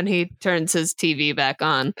off. And he turns his TV back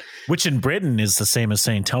on. Which in Britain is the same as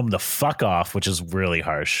saying, tell him to fuck off, which is really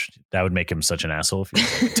harsh. That would make him such an asshole.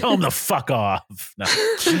 If you tell him to fuck off. No.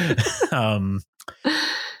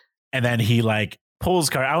 And then he like pulls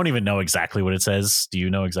card. I don't even know exactly what it says. Do you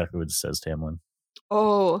know exactly what it says, Tamlin?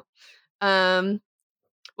 Oh,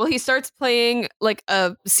 well, he starts playing like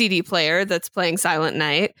a CD player that's playing Silent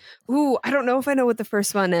Night. Ooh, I don't know if I know what the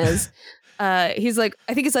first one is. He's like,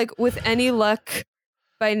 I think it's like, with any luck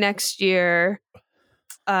by next year,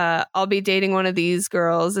 I'll be dating one of these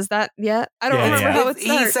girls. Is that yet? I don't remember how it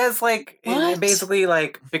starts. He says like, basically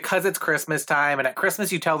like, because it's Christmas time and at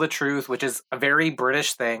Christmas you tell the truth, which is a very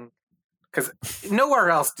British thing. Because nowhere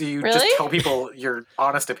else do you just tell people your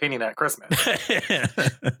honest opinion at Christmas. I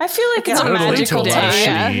feel like it's a magical time.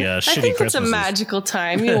 I think it's a magical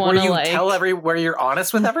time. You want to like tell where you're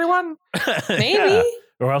honest with everyone. Maybe,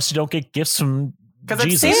 or else you don't get gifts from because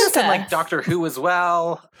it's famous in like Doctor Who as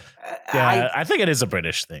well. I think it is a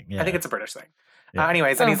British thing. Yeah. I think it's a British thing. Yeah.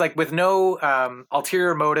 Anyways, and he's like, with no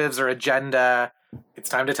ulterior motives or agenda, it's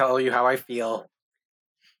time to tell you how I feel.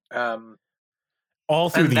 All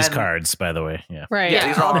through these cards, by the way. Yeah. Right. Yeah,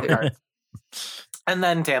 these are all on cards. And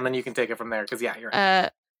then, Tamlin, you can take it from there, because, you're right.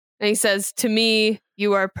 And he says, to me,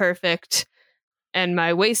 you are perfect, and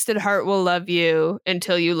my wasted heart will love you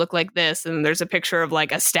until you look like this. And there's a picture of,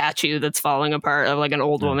 like, a statue that's falling apart, of, like, an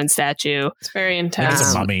old woman statue. It's very intense.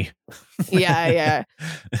 It's a mummy. Yeah.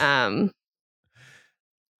 And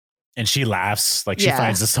she laughs. Like, she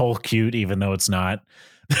finds this whole cute, even though it's not.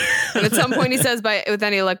 And at some point he says, with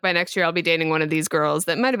any luck by next year I'll be dating one of these girls.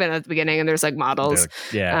 That might have been at the beginning, and there's like models.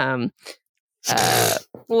 A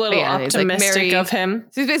little optimistic like, of him.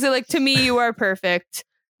 So he's basically like, to me you are perfect,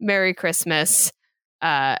 Merry Christmas.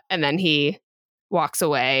 And then he walks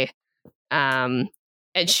away, and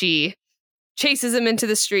she chases him into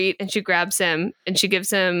the street, and she grabs him and she gives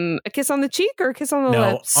him a kiss on the cheek or a kiss on the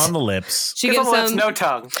lips. On the lips. She gives him no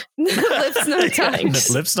tongue. Lips, no tongue.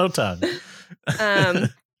 Lips, no tongue.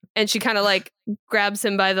 And she kind of like grabs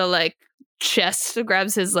him by the like chest,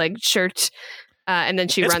 grabs his like shirt, and then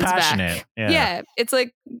she runs back. Yeah, it's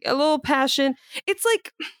like a little passion. It's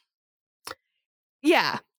like,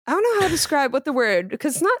 I don't know how to describe what the word,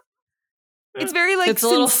 because it's not. It's very like it's a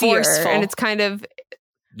little forceful, and it's kind of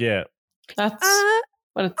that's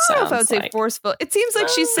what it sounds like. I don't know if I would say forceful. It seems like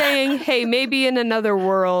she's saying, "Hey, maybe in another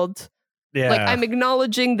world, like I'm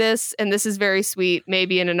acknowledging this, and this is very sweet.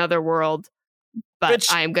 Maybe in another world." But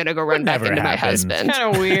I'm going to go run back into my husband.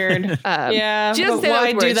 Kind of weird. She doesn't say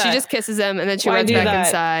those words. She just kisses him, and then she runs back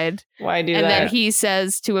inside. Why do that? And then he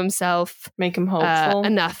says to himself, make him hopeful.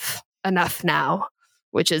 Enough now.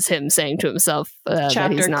 Which is him saying to himself that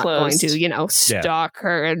he's not going to, stalk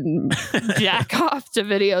her and jack off to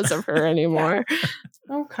videos of her anymore.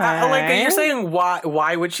 Okay. Like you're saying,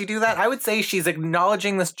 why would she do that? I would say she's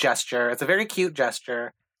acknowledging this gesture. It's a very cute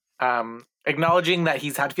gesture. Acknowledging that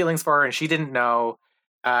he's had feelings for her and she didn't know,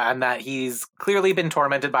 and that he's clearly been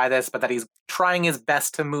tormented by this, but that he's trying his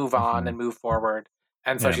best to move on and move forward.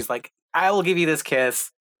 And so she's like, I will give you this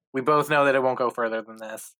kiss. We both know that it won't go further than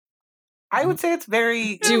this. I would say it's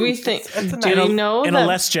very... Do we know in a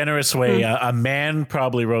less generous way, a man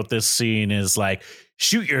probably wrote this scene is like,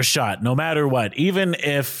 shoot your shot no matter what, even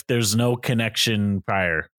if there's no connection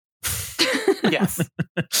prior. Yes.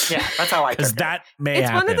 Yeah, that's how I took it. That may It's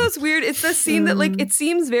happen. one of those weird, it's the scene that like, it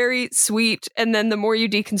seems very sweet, and then the more you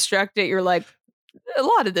deconstruct it, you're like, a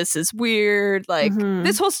lot of this is weird. Like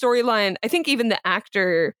this whole storyline, I think even the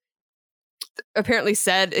actor apparently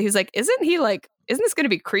said, he's like, isn't he like isn't this going to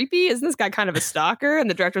be creepy? Isn't this guy kind of a stalker? And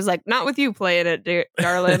the director's like, not with you playing it,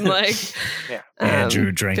 darling. Like, Yeah.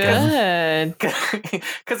 Andrew drinking. Good.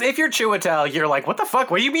 Because if you're Chiwetel, you're like, what the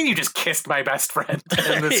fuck? What do you mean you just kissed my best friend?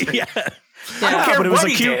 In this scene? Yeah. I don't care But it was what a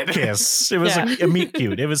he cute did. kiss. It was Yeah. a meet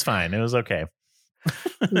cute. It was fine. It was okay.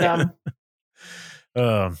 Dumb.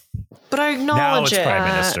 Um, But I now acknowledge it's it. Prime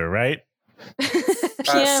Minister, right?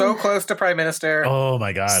 PM. So close to Prime Minister. Oh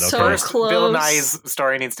my God. Okay. So First, Bill close. Nye's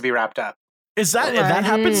story needs to be wrapped up. Is that Right. that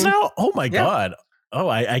happens now? Oh my Yeah. God. Oh,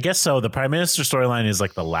 I guess so. The Prime Minister storyline is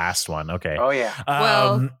like the last one. Okay. Oh yeah,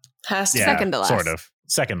 Well, Has to. yeah, second to last. sort of.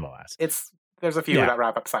 Second to last. there's a few Yeah. that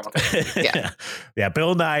wrap up simultaneously. Yeah.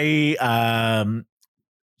 Bill Nye.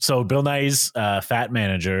 So Bill Nye's fat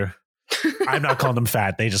manager. I'm not calling him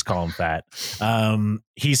fat. They just call him fat.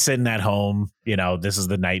 He's sitting at home. You know, this is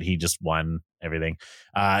the night he just won everything.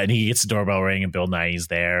 And he gets the doorbell ring and Bill Nye's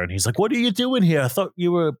there. And he's like, what are you doing here? I thought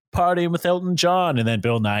you were partying with Elton John. And then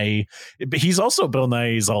Bill Nye, he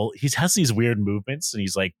has these weird movements and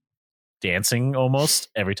he's like dancing almost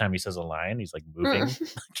every time he says a line. He's like moving.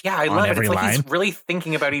 Yeah, I On love it. every It's like he's line. really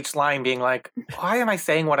thinking about each line, being like, why am I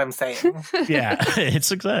saying what I'm saying? Yeah.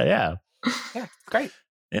 It's exactly, yeah. Yeah, it's great.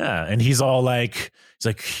 Yeah, and he's all like,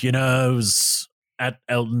 you know, I was at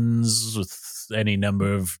Elton's with any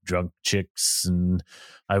number of drunk chicks, and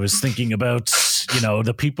I was thinking about, you know,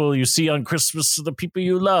 the people you see on Christmas are the people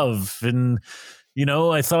you love, and, you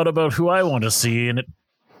know, I thought about who I want to see, and it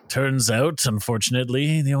turns out,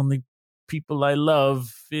 unfortunately, the only people I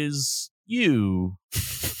love is you.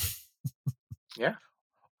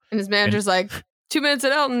 And his manager's like, 2 minutes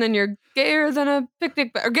at Elton and you're gayer than a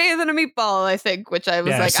picnic or gayer than a meatball, I think, which I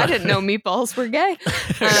was Yeah, like, so- I didn't know meatballs were gay.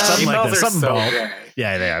 Something like Emails that. are Something so ball. gay.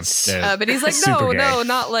 Yeah, they are. They're But he's like, super no, gay.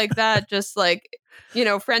 not like that. Just like, you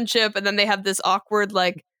know, friendship. And then they have this awkward,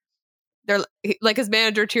 like, they're like, his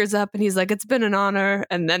manager tears up and he's like, it's been an honor.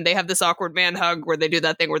 And then they have this awkward man hug where they do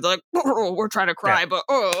that thing where they're like, "Oh, we're trying to cry, Yeah. but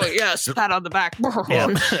oh, yes, pat on the back. Yeah.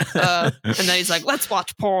 And then he's like, let's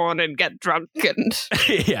watch porn and get drunk. And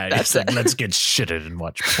Yeah, That's it's like, it. let's get shitted and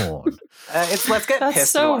watch porn. It's let's get That's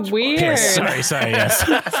pissed. so and watch weird. Yes, sorry, yes.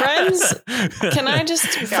 Friends, can I just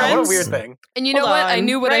porn. Yeah, friends? what a weird thing. and you know Hold what? I on,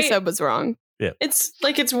 knew what I right? said was wrong. It's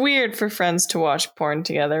like it's weird for friends to watch porn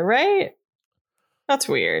together, right? That's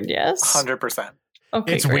weird. Yes. 100%.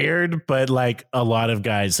 Okay. It's great. weird, but like a lot of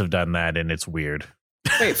guys have done that, and it's weird.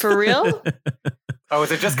 Wait, for real? Oh,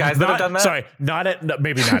 is it just guys that have done that? Sorry,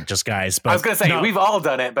 maybe not just guys, but I was going to say, no, we've all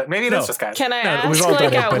done it, but maybe that's No. just guys. Can I no, we've ask, all like,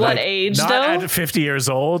 done it, at but, what like, age not though? at 50 years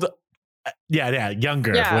old. Yeah,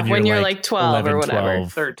 younger. Yeah, when you're, like, 12 or whatever.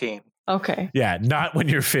 12. 13. Okay. Yeah, not when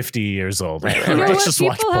you're 50 years old. Right, right, You know Let's what? just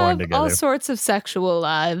watch People porn have together. all sorts of sexual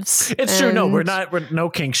lives. It's true. No, we're and- we're no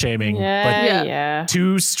kink shaming. Yeah, Yeah. yeah. But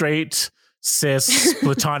two straight cis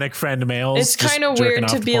platonic friend males. It's just kind of jerking weird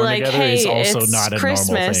off to to be porn like, together hey, is also it's not a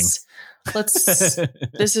Christmas. Let's.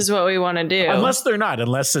 This is what we want to do.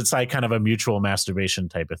 Unless it's like kind of a mutual masturbation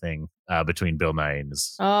type of thing between Bill Nye and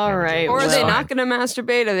his. All manager. right, Or are well- they not going to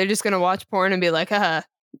masturbate? Are they just going to watch porn and be like, haha,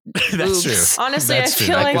 That's Oops. true. Honestly, That's I true.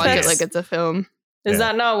 feel That like could watch be it that's- it. like it's a film? Is Yeah.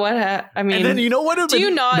 that not what? I mean, And then you know what? do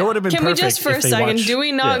you not? Would have been Can we perfect just for if a they second? watched- Do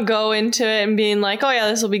we not yeah. go into it and being like, "Oh yeah,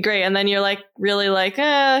 this will be great," and then you're like, really like,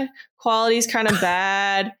 quality's kind of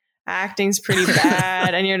bad, acting's pretty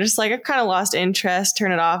bad, and you're just like, I've kind of lost interest.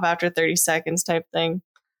 Turn it off after 30 seconds, type thing.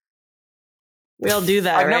 We all do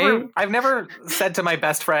that, right? I've never said to my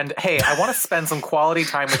best friend, hey, I want to spend some quality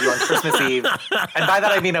time with you on Christmas Eve. And by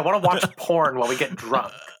that, I mean, I want to watch porn while we get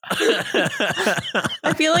drunk.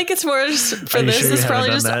 I feel like it's more just for Are you this. sure you It's probably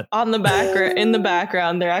haven't just done that? on the background. In the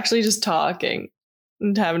background, they're actually just talking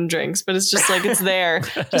and having drinks, but it's just like it's there,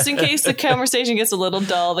 just in case the conversation gets a little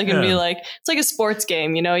dull. They can be Yeah. like, it's like a sports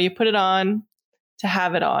game, you know. You put it on to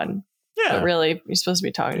have it on, Yeah. but really, you're supposed to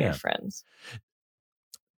be talking to Yeah. your friends.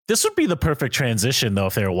 This would be the perfect transition, though,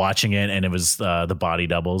 if they were watching it and it was the body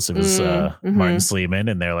doubles. It was Mhm. Martin Sleeman,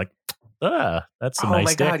 and they're like, that's a Oh nice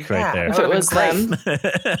my God, dick yeah. right If That it would've was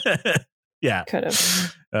been them, yeah. could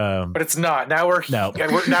have. But it's not. Now we're No.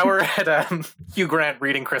 we're at Hugh Grant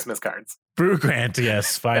reading Christmas cards. Brew Grant,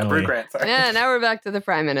 yes, Yeah, finally. Brew Grant. Sorry. Yeah, now we're back to the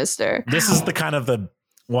prime minister. This is the kind of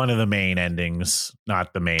one of the main endings,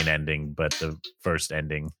 not the main ending, but the first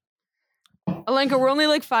ending. Alenka, we're only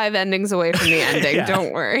like 5 endings away from the ending. Yeah.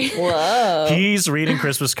 Don't worry. Whoa. He's reading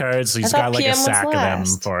Christmas cards. He's I thought got like PM a was sack of them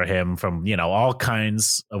last. for him from, all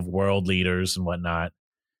kinds of world leaders and whatnot.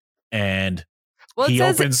 And Well, he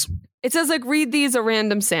opens. it says like read these a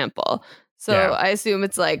random sample. So Yeah. I assume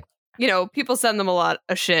it's like, people send them a lot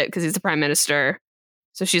of shit because he's the prime minister.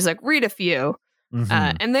 So she's like, read a few.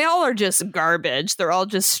 Mhm. And they all are just garbage. They're all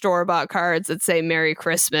just store-bought cards that say Merry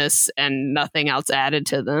Christmas and nothing else added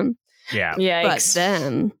to them. Yeah. Yikes. But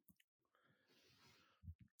then,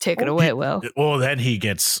 take it away, Will. Well, then he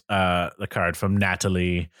gets the card from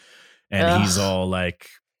Natalie, and Ugh. she's all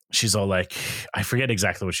like, I forget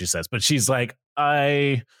exactly what she says, but she's like,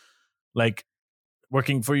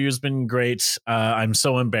 working for you has been great. I'm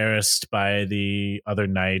so embarrassed by the other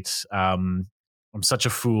night. I'm such a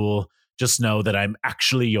fool. Just know that I'm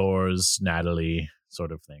actually yours, Natalie,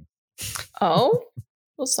 sort of thing. Oh?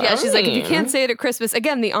 Well, sorry. Yeah, she's like, if you can't say it at Christmas,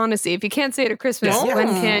 again, the honesty. If you can't say it at Christmas, Yeah. when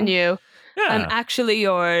can you? I'm Yeah. actually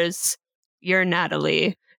yours. You're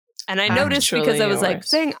Natalie. And I noticed because I was like, yours.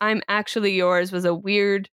 saying I'm actually yours was a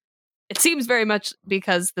weird. It seems very much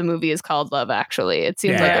because the movie is called Love Actually. It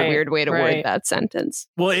seems Yeah. like a Right, weird way to right. word that sentence.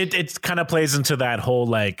 Well, it kind of plays into that whole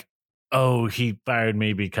like, oh, he fired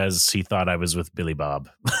me because he thought I was with Billy Bob.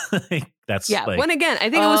 That's Yeah. like, When again, I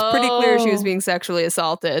think it was pretty clear she was Oh. being sexually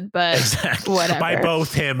assaulted, but exactly whatever. by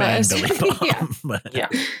both him and But- Billy Bob. Yeah. But-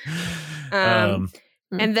 Yeah.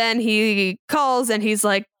 And then he calls and he's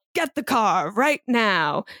like, get the car right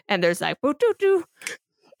now. And there's like, boo, doo, doo,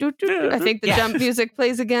 doo, doo, doo. I think the Yeah. jump music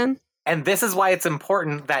plays again. And this is why it's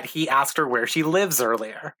important that he asked her where she lives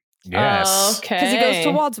earlier. yes. Okay. Because he goes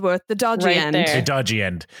to Wadsworth, the dodgy Right end. there. A dodgy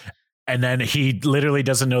end. And then he literally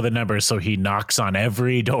doesn't know the number, so he knocks on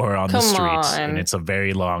every door on the Come street. on. And it's a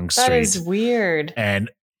very long That street. is weird. And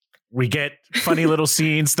we get funny little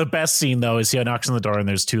scenes. The best scene, though, is he knocks on the door and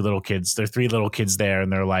there's two little kids. There are three little kids there,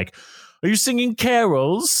 and they're like, are you singing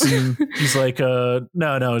carols? And he's like,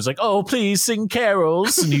 no. He's like, oh, please sing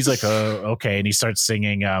carols. And he's like, okay. And he starts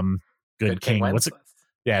singing Good King. What's it? Wenceslas.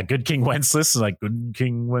 Yeah, Good King Wenceslas. Like, Good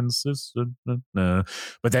King Wenceslas.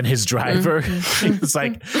 But then his driver is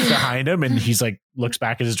like behind him, and he's like, looks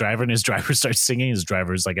back at his driver, and his driver starts singing. His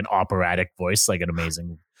driver's like an operatic voice, like an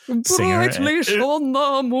amazing singer. Brightly shone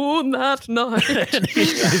the moon that night. And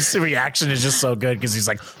his reaction is just so good because he's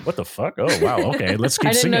like, what the fuck? Oh, wow. Okay, let's keep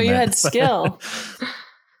I didn't singing. know you then. had skill.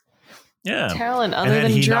 Yeah. Talent And other then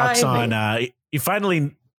than he driving. knocks on, he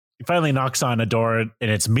finally knocks on a door, and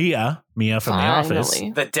it's Mia from The Office.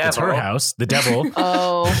 Finally. The devil. It's her house, the devil.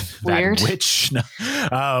 Oh, that weird. witch.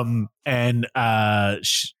 No. And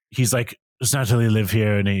he's like, does Natalie live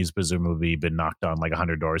here? And he's presumably been knocked on like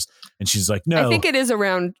 100 doors. And she's like, no. I think it is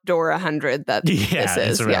around door 100 that yeah, this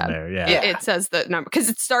is. it's around there. Yeah. It says the number because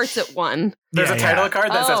it starts at 1. There's Yeah, a title yeah. card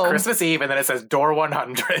that says Oh. Christmas Eve, and then it says door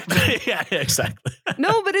 100. Yeah, exactly.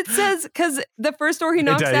 No, but it says because the first door he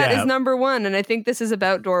knocks does, at yeah. is number 1, and I think this is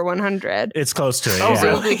about door 100. It's close to it. Oh, yeah.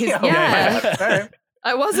 really? Yeah. Oh, my bad. All right.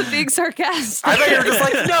 I wasn't being sarcastic. I thought you were just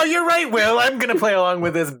like, no, you're right, Will. I'm going to play along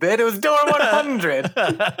with this bit. It was door 100.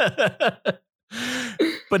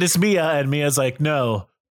 But it's Mia, and Mia's like, no,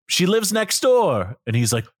 she lives next door. And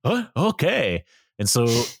he's like, oh, okay. And so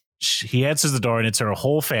he answers the door, and it's her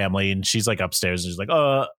whole family, and she's like upstairs, and she's like,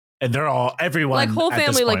 and they're all, everyone, like whole at this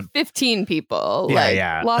family, like point- 15 people. Yeah, like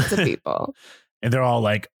yeah. lots of people. and they're all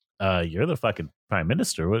like, you're the fucking prime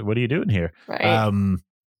minister. What are you doing here? Right.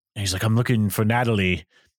 And he's like, I'm looking for Natalie.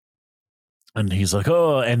 And he's like,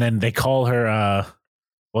 oh, and then they call her,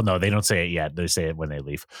 well, no, they don't say it yet. They say it when they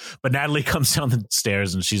leave. But Natalie comes down the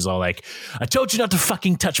stairs, and she's all like, I told you not to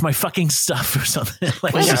fucking touch my fucking stuff or something.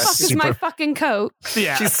 Like, Where the Yeah, fuck is my fucking coat?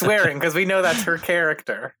 yeah. She's swearing because we know that's her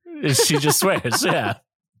character. She just swears, yeah.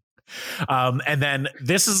 And then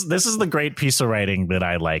this is the great piece of writing that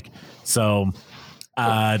I like. So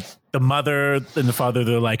the mother and the father,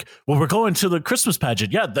 they're like, well, we're going to the Christmas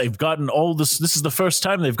pageant. Yeah, they've gotten all this. This is the first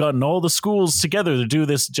time they've gotten all the schools together to do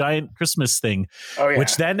this giant Christmas thing, Oh, yeah.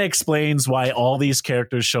 which then explains why all these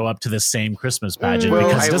characters show up to the same Christmas pageant. Will,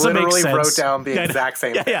 Because I it doesn't make literally sense. wrote down the Yeah, I know. exact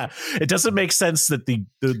same Yeah, thing. yeah. It doesn't make sense that the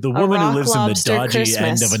woman who Rock lives in the Lobster dodgy end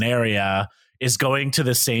Christmas. of an area is going to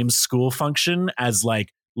the same school function as like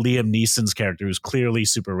Liam Neeson's character, who's clearly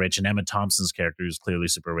super rich, and Emma Thompson's character, who's clearly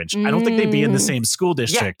super rich. I don't think they'd be in the same school Yeah,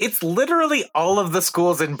 district. it's literally all of the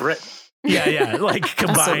schools in Britain. Yeah, like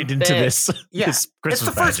combined into bit. this, Yeah, this Christmas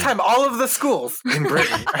it's the first pageant. time all of the schools in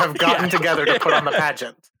Britain have gotten Yeah. together to put on the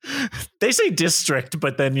pageant. They say district,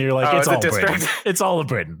 but then you're like, Oh, it's is it all Britain. district? It's all of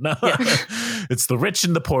Britain. No. Yeah. It's the rich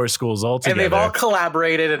and the poor schools all And together. they've all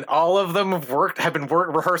collaborated, and all of them have been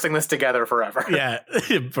rehearsing this together forever. Yeah,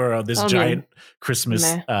 for this I mean, giant Christmas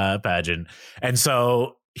meh. pageant. And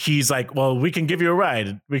so he's like, well, we can give you a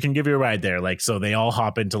ride. We can give you a ride there. Like, so they all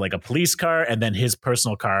hop into like a police car and then his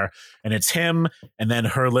personal car, and it's him and then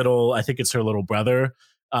her little, I think it's her little brother,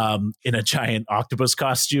 in a giant octopus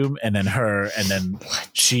costume, and then her, and then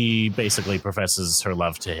she basically professes her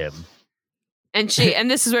love to him. And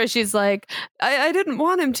this is where she's like, I didn't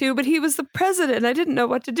want him to, but he was the president. I didn't know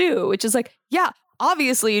what to do, which is like, yeah,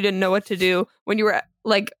 obviously you didn't know what to do when you were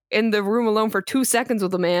like in the room alone for 2 seconds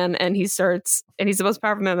with a man and he's the most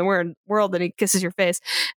powerful man in the world and he kisses your face.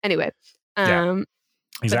 Anyway. Exactly.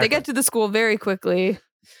 But they get to the school very quickly.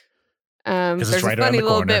 There's right a funny around the little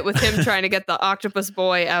corner. bit with him trying to get the octopus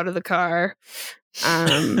boy out of the car.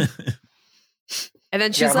 And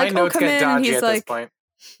then she's like, my oh, notes come get in. And dodgy he's at like, this point.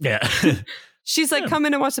 Yeah. she's like, come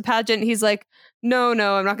in and watch the pageant. He's like, no,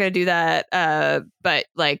 I'm not going to do that. But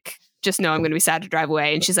like, just know I'm going to be sad to drive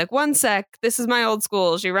away. And she's like, 1 sec. This is my old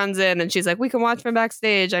school. She runs in and she's like, we can watch from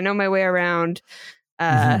backstage. I know my way around.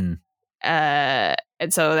 And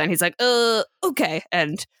so then he's like, okay.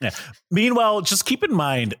 And meanwhile, just keep in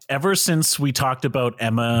mind, ever since we talked about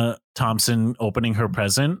Emma Thompson opening her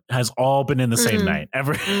present, has all been in the same night.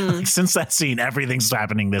 Like, since that scene, everything's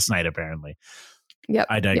happening this night, apparently. Yep.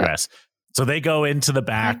 I digress. So they go into the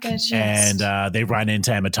back and they run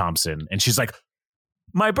into Emma Thompson. And she's like,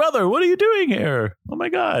 my brother, what are you doing here? Oh my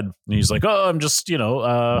God. And he's like, oh, I'm just,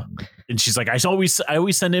 and she's like, I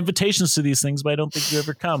always send invitations to these things, but I don't think you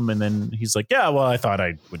ever come. And then he's like, yeah, well, I thought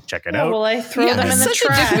I would check it out. Well, I throw them in the such a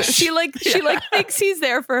trash. she thinks he's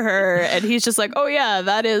there for her. And he's just like, oh yeah,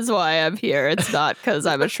 that is why I'm here. It's not because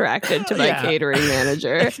I'm attracted to my catering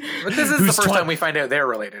manager. But this is the first time we find out they're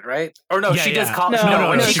related, right? Or no, she does call.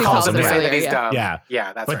 No, she calls him to say that he's earlier, dumb.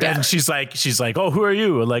 Yeah. That's but right. then she's like, oh, who are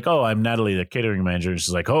you? Like, oh, I'm Natalie, the catering manager. And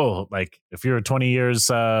she's like, oh, like if you're 20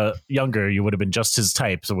 years younger, you would have been just his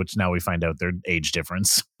type. So which now we find out their age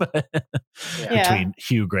difference between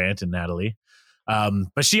Hugh Grant and Natalie.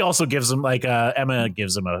 But she also gives him Emma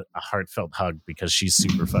gives him a heartfelt hug because she's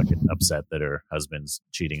super fucking upset that her husband's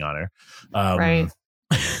cheating on her. Right.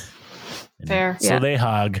 Fair. So they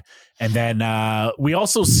hug. And then we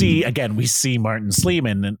also see Martin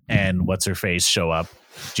Sleeman and what's her face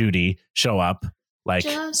Judy show up. Like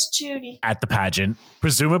just Judy at the pageant,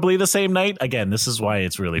 presumably the same night. Again, this is why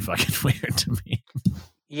it's really fucking weird to me.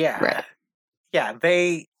 Yeah. Right. Yeah.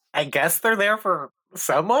 I guess they're there for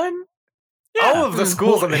someone. Yeah. All of the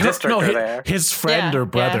schools in the district are there. His friend or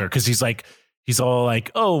brother, because he's all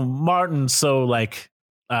like, oh, Martin. So like,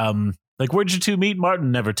 where'd you two meet?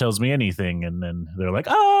 Martin never tells me anything. And then they're like,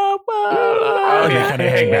 oh, well, and they kind of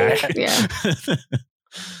hang back.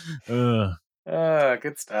 Yeah.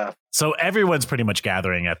 Good stuff. So everyone's pretty much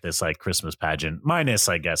gathering at this like Christmas pageant, minus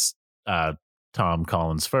I guess Tom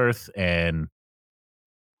Collins Firth and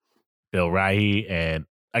Bill Nighy, and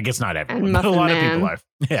I guess not everyone, but a lot of people are.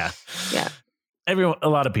 Yeah. A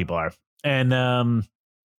lot of people are, and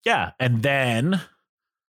and then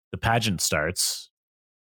the pageant starts,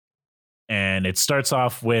 and it starts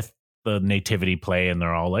off with the nativity play, and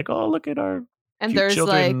they're all like, "Oh, look at our and cute there's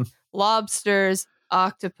children." like lobsters.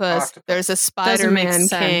 Octopus. There's a Spider-Man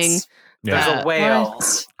king. There's a whale.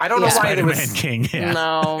 What? I don't know why it was. Spider-Man king. Yeah.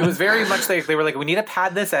 No. It was very much like they were like, we need to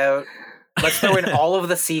pad this out. Let's throw in all of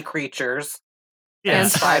the sea creatures. Yeah. And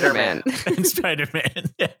Spider-Man. And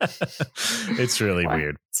Spider-Man. Yeah. It's really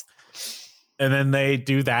weird. And then they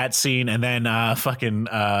do that scene, and then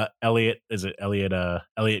Elliot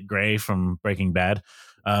Gray from Breaking Bad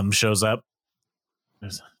shows up.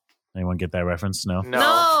 Anyone get that reference? No,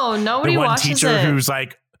 nobody the one watches teacher it. who's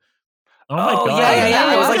like, oh my god, yeah.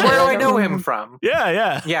 I was like, where do I know him from?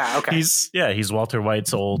 Yeah. Okay. He's Walter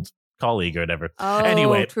White's old colleague or whatever. Oh,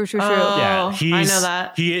 anyway, true. Yeah, I know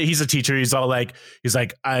that. He's a teacher. He's like,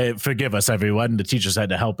 I forgive us, everyone. The teachers had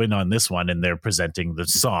to help in on this one, and they're presenting the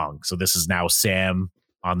song. So this is now Sam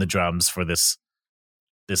on the drums for this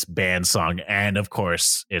band song, and of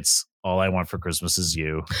course, it's All I Want for Christmas Is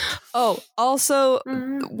You. Oh, also,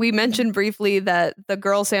 we mentioned briefly that the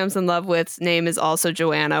girl Sam's in love with's name is also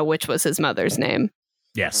Joanna, which was his mother's name.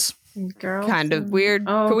 Yes. Girl. Kind of weird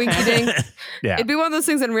coincidence. Yeah. It'd be one of those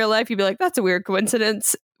things in real life, you'd be like, that's a weird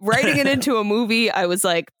coincidence. Writing it into a movie, I was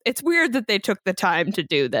like, it's weird that they took the time to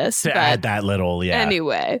do this. To add that little,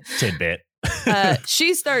 anyway, tidbit.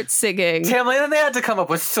 She starts singing. Tamlin, and they had to come up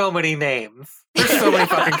with so many names. There's so many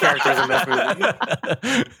fucking characters in this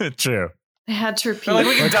movie. True. They had to repeat. They're like,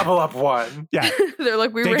 we can double up one. Yeah. They're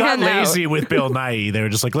like, they got lazy with Bill Nighy. They were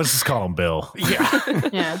just like, let's just call him Bill. Yeah.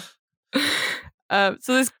 Yeah.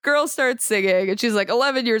 So this girl starts singing, and she's like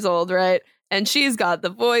 11 years old, right? And she's got the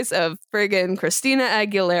voice of friggin' Christina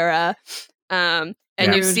Aguilera. And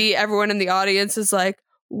you see everyone in the audience is like,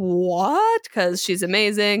 what? Because she's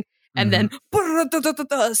amazing. And then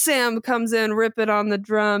Sam comes in, ripping on the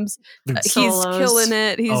drums. He's killing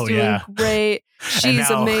it. He's doing great. She's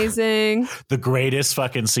amazing. The greatest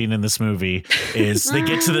fucking scene in this movie is they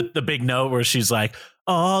get to the big note where she's like,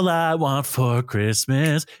 all I want for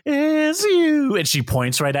Christmas is you. And she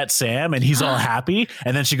points right at Sam, and he's all happy.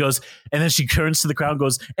 And then she goes, and then she turns to the crowd and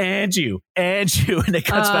goes, and you. And it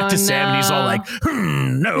cuts back to Sam, and he's all like,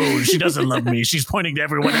 no, she doesn't love me. She's pointing to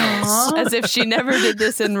everyone else. As if she never did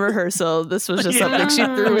this in rehearsal. This was just something she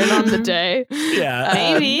threw in on the day. Yeah.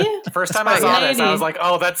 Maybe. First time I saw this, I was like,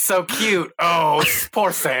 oh, that's so cute. Oh,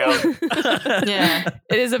 poor Sam. Yeah.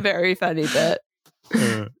 It is a very funny bit.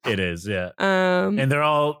 It is, yeah. Um, And they're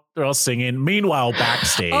all singing. Meanwhile,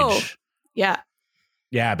 backstage. yeah.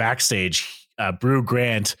 Yeah, backstage, Brew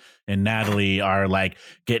Grant and Natalie are like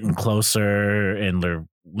getting closer, and they're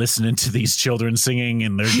listening to these children singing,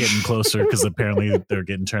 and they're getting closer because apparently they're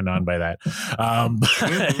getting turned on by that.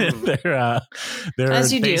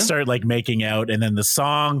 As you they do. start like making out, and then the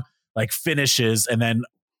song like finishes, and then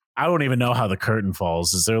I don't even know how the curtain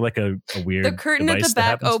falls. Is there like a weird The curtain at device the that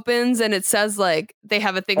back happens? opens and it says like they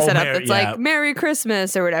have a thing Oh, set up Merry- that's yeah. like Merry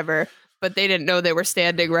Christmas or whatever. But they didn't know they were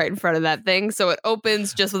standing right in front of that thing. So it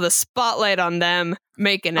opens just with a spotlight on them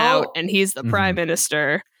making out, and he's the prime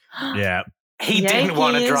minister. Yeah. He didn't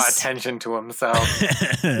want to draw Yankees. attention to himself.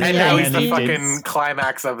 And And now he's the he did. fucking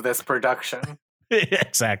climax of this production.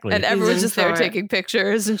 Exactly. And everyone's in just there for it. taking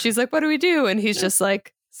pictures. And she's like, what do we do? And he's just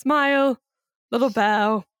like, smile, little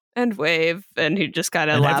bow, and wave. And he just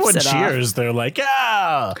kind of And laughs everyone it off. cheers. They're like,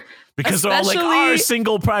 yeah. Because they're all like, Especially- our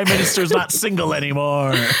single prime minister's not single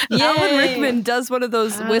anymore. Alan Yay. Rickman does one of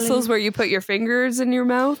those whistles where you put your fingers in your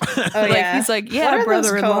mouth. Oh, Like yeah. he's like, What yeah, are those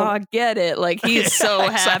brother-in-law, called? get it. Like he's so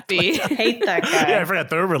Exactly. happy. Hate that guy. Yeah, I forgot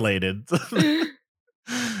they're related.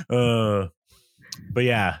 But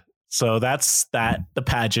yeah, so that's that, the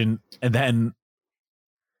pageant. And then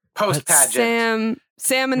Post pageant.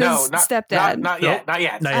 Sam and No, his not stepdad. Not Nope. yet. Not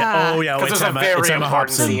yet. not yet. Ah. Oh, yeah. Because It's there's a Emma, very it's Emma important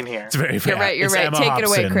Hobson. scene here. It's very You're right, you're it's right. Emma Take it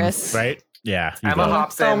away, Hobson, Chris. Right? Yeah. you Emma go.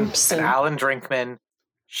 Hobson Thompson. and Alan Drinkman.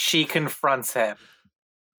 She confronts him.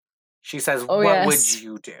 She says, Oh, what yes. would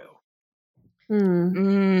you do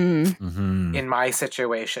Mhm. in my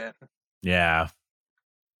situation? Yeah.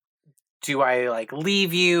 Do I like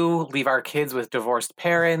leave you, leave our kids with divorced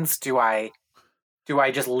parents? Do I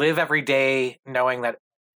just live every day knowing that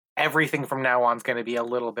everything from now on is going to be a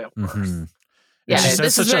little bit worse? Mhm. Yeah, And she says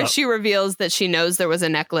this is such where a- she reveals that she knows there was a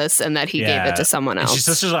necklace and that he gave Yeah. it to someone And else. she's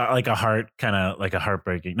such like a heart, kind of like a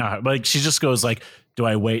heartbreaking. Not like she just goes like, "Do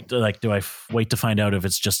I wait? Like, do I wait to find out if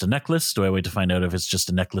it's just a necklace? Do I wait to find out if it's just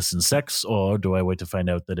a necklace in sex, or do I wait to find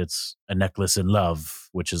out that it's a necklace in love,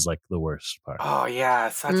 which is like the worst part?" Oh yeah,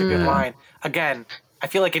 such a good Mm. line. Again, I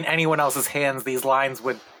feel like in anyone else's hands, these lines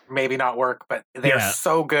would maybe not work, but they're Yeah.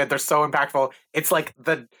 so good. They're so impactful. It's like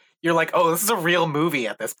you're like, oh, this is a real movie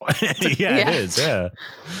at this point. Yeah, Yeah. it is. Yeah.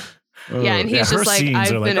 Yeah, and he's her just like, scenes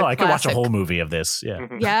 "I've are like, been a I could watch a classic." whole movie of this. Yeah.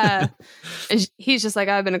 Mhm. Yeah. And he's just like,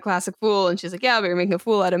 I've been a classic fool. And she's like, yeah, but you're making a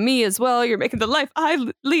fool out of me as well. You're making the life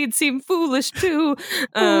I lead seem foolish too.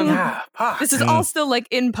 Yeah, fuck. This is Yeah. all still like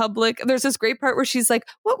in public. There's this great part where she's like,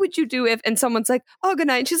 what would you do if, and someone's like, oh, good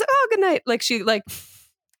night. And she's like, oh, good night. Like she like,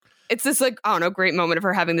 it's this like, I don't know, great moment of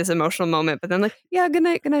her having this emotional moment. But then like, yeah, good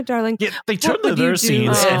night, darling. Yeah, they turn would you their do?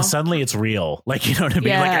 scenes Oh. and suddenly it's real. Like, you know what I mean?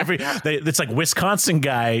 Yeah. Like it's like Wisconsin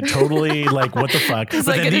guy, totally like, what the fuck? It's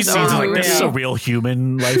But like then it these is scenes are so like, this is a real. real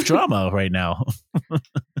human life drama right now.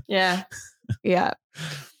 Yeah. Yeah.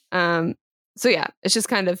 So yeah, it's just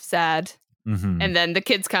kind of sad. Mhm. And then the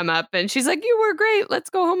kids come up and she's like, you were great. Let's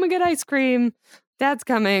go home and get ice cream. Dad's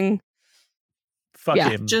coming. Fuck yeah,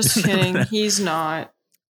 him. Just kidding. He's not.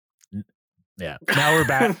 Yeah. Now we're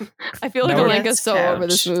back. I feel like No, we're- Alenka's so over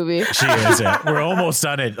this movie. She is. Yeah. We're almost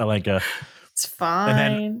done it, Alenka. It's fine. And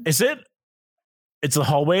then is it? It's the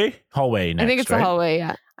hallway. Hallway. Next, I think it's right? the hallway.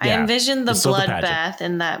 Yeah. I yeah. envisioned the It's still the bloodbath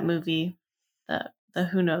in that movie. The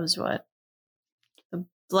who knows what. The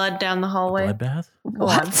blood down the hallway. Bloodbath. Go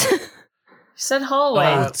on. You said hallway.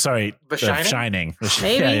 Oh, sorry. The Shining?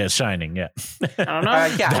 Maybe. Yeah, Shining. Yeah. I don't know.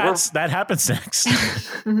 Yeah, That happens next.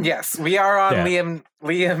 yes, we are on Yeah. Liam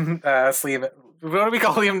Sleem. What do we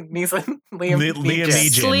call Liam Neeson? Liam Liam Neeson.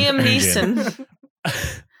 Neeson. Liam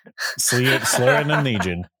Neeson. Slurring and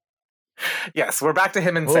Legion. Yes, we're back to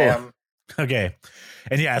him and Oh. Sam. Okay.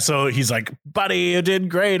 And yeah, so he's like, buddy, you did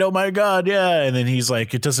great. Oh my God. Yeah. And then he's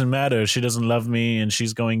like, it doesn't matter. She doesn't love me and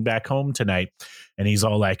she's going back home tonight. And he's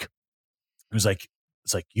all like, it's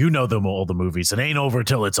like, you know them all the movies. It ain't over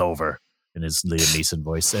till it's over in his Liam Neeson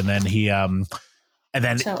voice. And then he's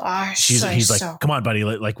like, come on, buddy.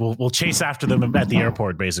 Like we'll chase after them at the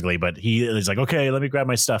airport basically. But he's like, okay, let me grab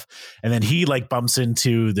my stuff. And then he like bumps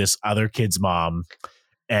into this other kid's mom.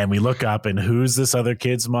 And we look up and who's this other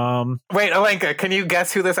kid's mom? Wait, Alenka, can you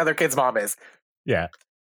guess who this other kid's mom is? Yeah.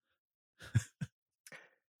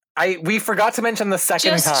 We forgot to mention the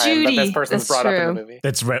second Just time Judy. that this person's That's brought up in true. the movie.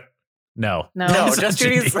 That's no. No, It's just not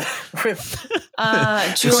Judy's Judy. with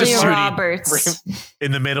Julia Judy. Roberts.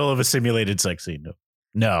 In the middle of a simulated sex scene.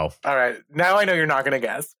 No. All right, now I know you're not going to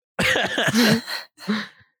guess.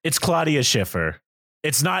 It's Claudia Schiffer.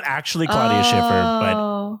 It's not actually Claudia Schiffer, but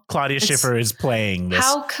Oh. Claudia It's- Schiffer is playing this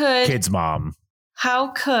How could kid's mom. How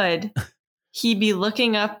could he be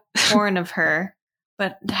looking up porn of her,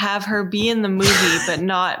 but have her be in the movie, but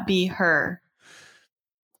not be her?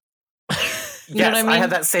 You know Yes, what I I mean? had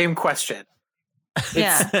that same question.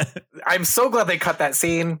 Yeah. I'm so glad they cut that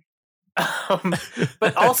scene.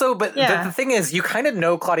 But also, Yeah. the thing is, you kind of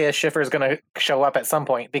know Claudia Schiffer is going to show up at some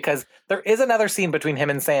point because there is another scene between him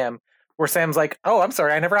and Sam where Sam's like, "Oh, I'm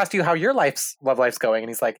sorry, I never asked you how your love life's going," and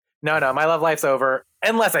he's like, "No, my love life's over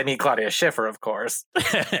unless I meet Claudia Schiffer, of course."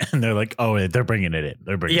 And they're like, oh, they're bringing it in.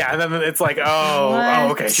 They're bringing Yeah, it and then it's like, oh,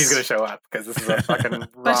 What? okay, she's going to show up because this is a fucking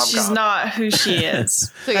rom-com. But she's not who she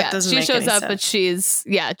is. So That yeah, doesn't she make shows any up, but sense. she's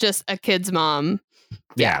just a kid's mom.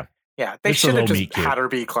 Yeah. Yeah, they It's a should have little just meet cute. had her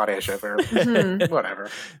be Claudia Schiffer. Mhm. Whatever.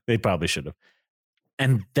 They probably should have.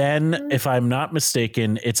 And then, if I'm not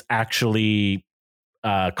mistaken, it's actually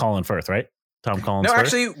Colin Firth, right? Tom Collins No, Firth?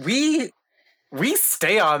 actually, we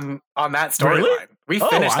stay on that storyline. Really? We Oh,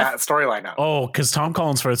 finished I- that storyline up. Oh, because Tom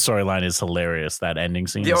Collins Firth's storyline is hilarious. That ending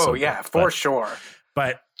scene. is Oh so yeah, good. for But- sure.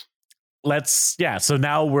 But so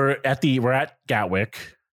now we're at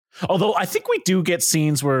Gatwick. Although I think we do get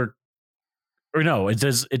scenes where, or no, it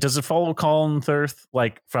does follow Colin Firth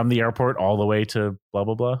like from the airport all the way to blah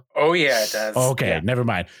blah blah. Oh yeah, it does. Okay, Yeah. never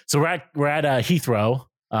mind. So we're at Heathrow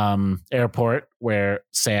airport where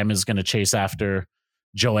Sam is going to chase after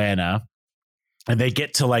Joanna, and they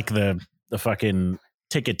get to like the fucking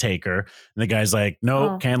ticket taker, and the guy's like,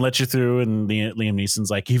 "No, Oh. can't let you through." And Liam Neeson's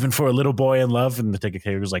like, "Even for a little boy in love," and the ticket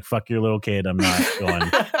taker's like, "Fuck your little kid, I'm not going.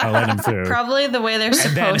 I'll let him through." Probably the way they're And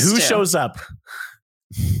then supposed who to. shows up?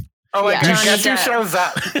 Oh my Yeah. god, Johnny guess who Depp. shows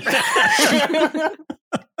up?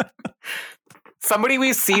 Somebody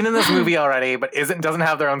we've seen in this movie already, but doesn't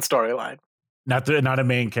have their own storyline, Not a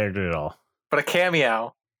main character at all. but a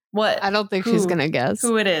cameo. What? I don't think she's Who? gonna guess.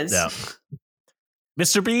 Who it is? No.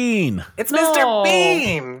 Mr. Bean. It's No. Mr.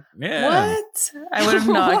 Bean. Yeah. What? I would have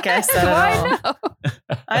not guessed that at all. Why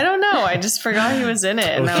no? I don't know. I just forgot he was in it,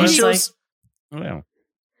 and Well, I he was shows. Oh,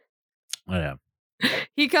 yeah.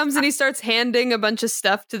 He comes and he starts handing a bunch of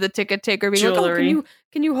stuff to the ticket taker, being like, "Oh, Jewelry.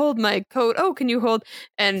 can you hold my coat? Oh, can you hold?"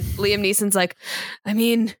 And Liam Neeson's like, "I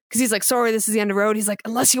mean," because he's like, "Sorry, this is the end of the road." He's like,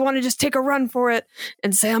 "Unless you want to just take a run for it."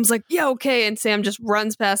 And Sam's like, "Yeah, okay." And Sam just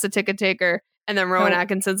runs past the ticket taker. And then Rowan Oh.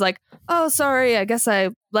 Atkinson's like, "Oh, sorry, I guess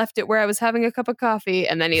I left it where I was having a cup of coffee."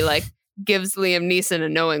 And then he like gives Liam Neeson a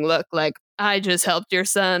knowing look, like, "I just helped your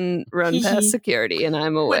son run past security, and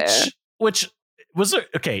I'm aware." Which was there?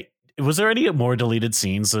 Okay, was there any more deleted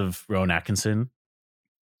scenes of Rowan Atkinson?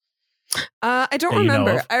 I don't That you know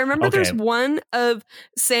remember. of? I remember there's Okay. one of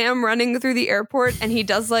Sam running through the airport and he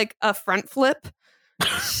does like a front flip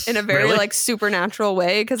in a very Really? like supernatural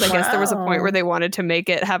way because I guess there was a point Wow. where they wanted to make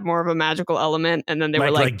it have more of a magical element and then they were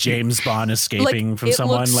like James Bond escaping from it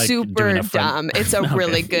someone, looks like super doing a front. dumb. It's a Okay.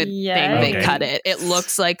 really good thing they Yikes. cut it. It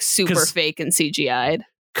looks like super 'Cause- fake and CGI'd.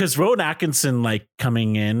 Because Rowan Atkinson like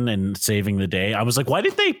coming in and saving the day, I was like, why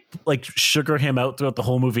did they like sugar him out throughout the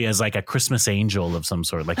whole movie as like a Christmas angel of some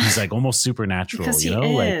sort? Like he's like almost supernatural, Because you he know?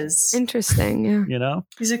 Like is. Interesting, yeah. you know,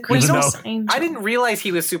 He's a Even Christmas though- angel. I didn't realize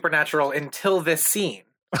he was supernatural until this scene.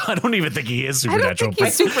 I don't even think he is I don't supernatural. think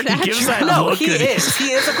he's but supernatural. He gives that No, look he and- is.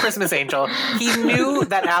 He is a Christmas angel. He knew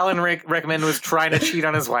that Alan Rickman was trying to cheat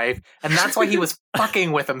on his wife, and that's why he was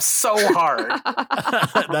fucking with him so hard.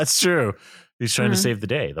 That's true. He's trying to Mhm. save the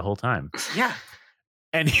day the whole time. Yeah.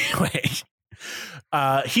 Anyway,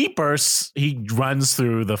 he runs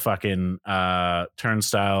through the fucking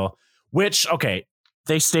turnstile, which, okay,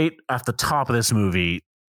 they state at the top of this movie,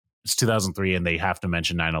 it's 2003, and they have to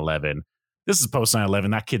mention 9/11. This is post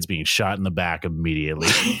 9/11. That kid's being shot in the back immediately,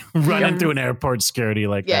 running Yeah. through an airport security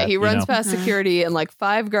like Yeah, that. he you runs know? past security and like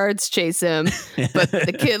 5 guards chase him, but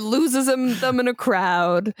the kid loses them in a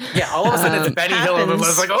crowd. Yeah, all of a sudden it's Benny Hill and happens.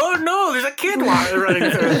 was like, oh no, there's a kid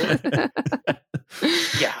running through.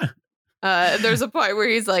 Yeah. There's a point where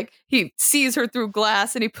he's like, he sees her through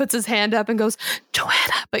glass and he puts his hand up and goes,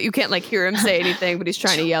 "Joanna," but you can't like hear him say anything, but he's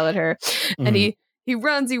trying to yell at her. And he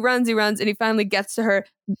runs, and he finally gets to her.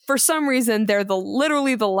 For some reason, they're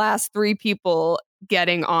literally the last 3 people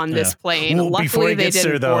getting on this Yeah. plane. Well, before Luckily, he they gets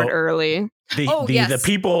didn't there, board though, early. The Yes.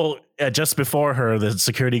 people just before her, the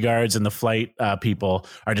security guards and the flight people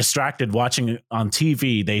are distracted watching on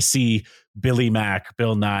TV. They see Bill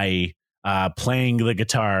Nye playing the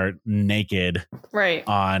guitar naked Right.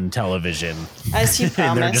 on television. As he And they're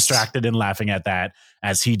promised. distracted and laughing at that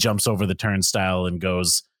as he jumps over the turnstile and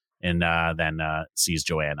goes and then sees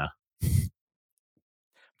Joanna.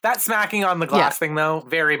 That smacking on the glass thing, though,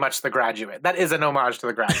 very much The Graduate. That is an homage to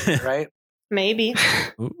The Graduate, right? Maybe.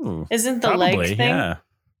 Ooh, Isn't the probably, leg thing? yeah.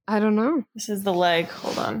 I don't know. This is the leg.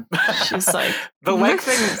 Hold on. She's like, The leg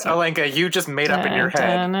thing, Alenka, you just made up in your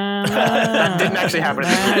head. That didn't actually happen in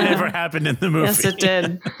the It movie. never happened in the movie. Yes, it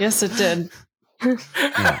did. Yes, it did. Are you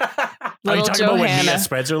Little talking about when Johanna. Mia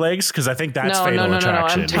spreads her legs? Because I think that's no, Fatal no, no, no, no.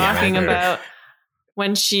 Attraction. I'm talking Yeah. about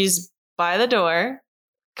when she's by the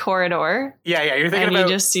corridor, Yeah, you're thinking and about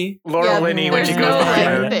you just see Laura Yeah, Linney when there's she no goes behind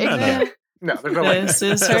her. leg thing. No, there's no leg. this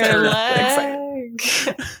is That's her her leg.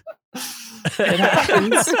 It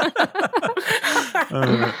happens.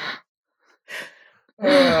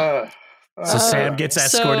 So Sam gets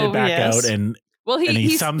escorted So, back yes. out, and Well, And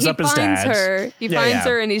he thumbs up his finds dad. her. He Yeah, finds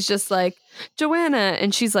yeah. her, and he's just like, Joanna,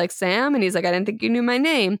 and she's like, Sam, and he's like, I didn't think you knew my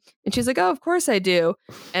name, and she's like, oh, of course I do.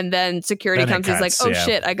 And then security Then it comes. He's like, cuts, oh yeah.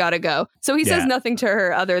 shit, I gotta go. So he says Yeah. nothing to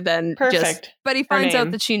her other than just. Perfect. But he finds out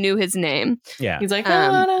name. that she knew his name. yeah. He's like, But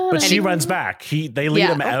And she he- runs back. They lead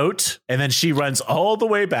Yeah. him out, and then she runs all the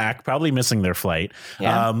way back, probably missing their flight.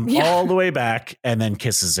 Yeah. Yeah. All the way back, and then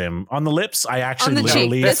kisses him on the lips. I actually On the cheek.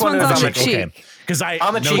 literally This one's on the Okay, because I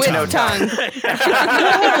On the cheek, With no tongue.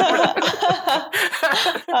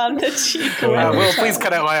 on the cheek. Will, please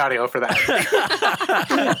cut out my audio for that.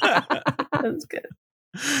 That's good.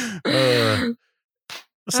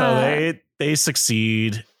 So they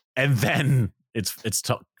succeed, and then it's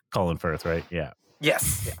Colin Firth, right? Yeah,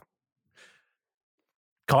 Yes. Yeah.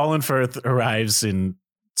 Colin Firth arrives in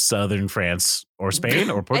southern France or Spain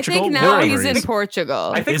or I Portugal. think now wherever he's he in is.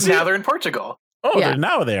 Portugal. I think Is now he? they're in Portugal, Oh, Yeah.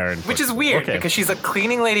 now they are in which is Portugal. weird Okay. because she's a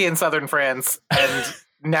cleaning lady in southern France and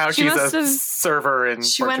now She she's must a have- server in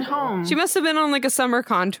She Portugal. went home. She must have been on like a summer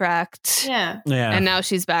contract. Yeah. yeah, And now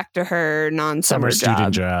she's back to her non-summer summer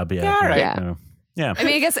student job. job. Yeah, Yeah, all right. yeah. Yeah. I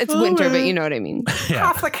mean, I guess it's winter, but you know what I mean. Yeah.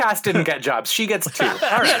 Half the cast didn't get jobs. She gets 2. All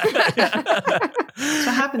right. That's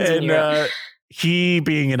what happens in And Europe. he,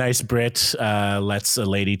 being a nice Brit, lets a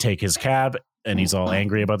lady take his cab, and he's all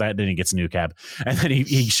angry about that. Then he gets a new cab, and then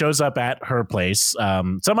he shows up at her place.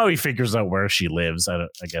 Somehow he figures out where she lives. I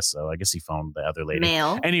guess so. I guess he phoned the other lady.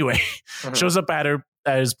 Male. Anyway, Mhm. shows up at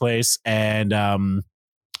his place, and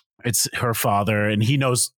it's her father, and he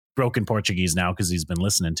knows broken Portuguese now because he's been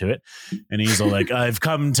listening to it, and he's all like, "I've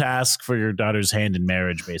come to ask for your daughter's hand in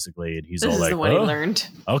marriage," basically, and he's This all is like, the one he "Oh, learned.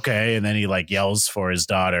 okay," and then he like yells for his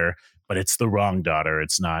daughter, but it's the wrong daughter.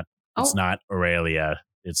 It's not Oh. Aurelia.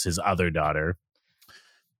 It's his other daughter.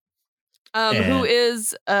 Who And-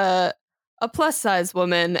 is a plus size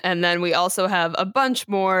woman, and then we also have a bunch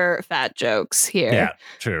more fat jokes here. Yeah,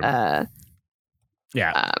 true.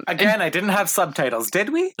 Yeah. Again, I didn't have subtitles,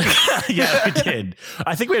 did we? Yeah, we did.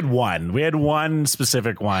 I think we had one. We had one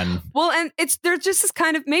specific one. Well, and there's just this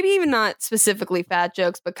kind of, maybe even not specifically fat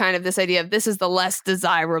jokes, but kind of this idea of this is the less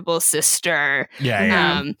desirable sister. Yeah,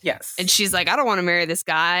 yeah. Yes. And she's like, I don't want to marry this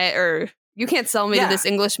guy, or you can't sell me Yeah. to this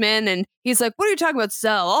Englishman. And he's like, what are you talking about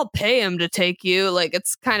sell? I'll pay him to take you. Like,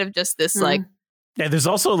 it's kind of just this like, Yeah, there's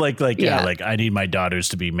also like Yeah. like I need my daughters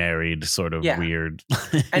to be married, sort of Yeah. weird.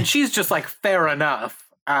 And she's just like, fair enough.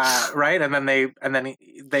 Right? And then they start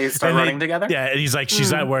And they- running together. Yeah, and he's like,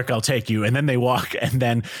 she's at work, I'll take you. And then they walk, and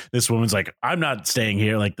then this woman's like, I'm not staying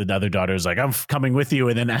here. Like the other daughter's like, I'm coming with you.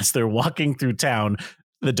 And then as they're walking through town,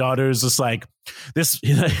 the daughter's just like, this,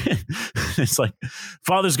 it's like,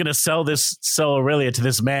 father's gonna sell Aurelia to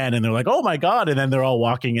this man, and they're like, oh my god! And then they're all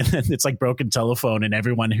walking, and then it's like broken telephone, and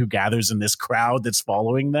everyone who gathers in this crowd that's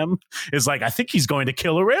following them is like, I think he's going to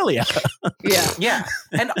kill Aurelia. yeah. Yeah.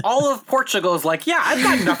 And all of Portugal is like, yeah, I've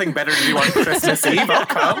got nothing better to do on Christmas Eve. I'll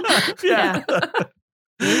come. Yeah.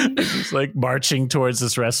 It's like marching towards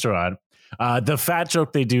this restaurant. The fat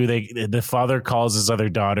joke they do, the father calls his other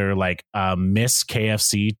daughter like Miss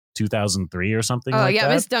KFC 2003 or something. Oh, like yeah.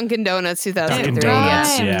 that. Miss Dunkin' Donuts 2003. Dunkin'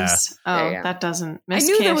 Donuts, Yeah. yeah. Rhymes. Oh, There you go. that doesn't. I Miss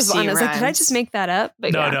knew KFC there was one. I was like, did I rhymes. just make that up?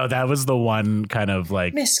 But No, yeah. no, that was the one kind of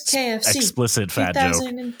like Miss KFC explicit fat joke.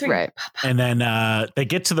 2003. Right. And then they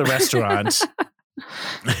get to the restaurant,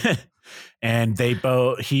 and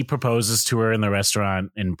he proposes to her in the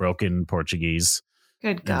restaurant in broken Portuguese.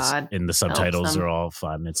 Good God. And the subtitles them. are all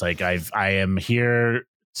fun. It's like I am here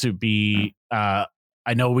to be.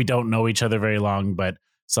 I know we don't know each other very long, but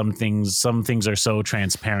some things are so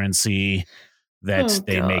transparency that Oh,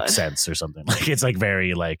 they make God. sense or something. Like it's like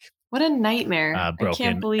very like What a nightmare. I broken.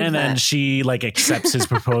 can't believe and that. then she like accepts his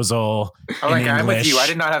proposal. Oh my in God, I'm with you. English. I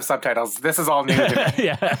did not have subtitles. This is all new to me.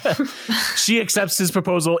 Yeah. She accepts his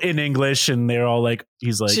proposal in English, and they're all like,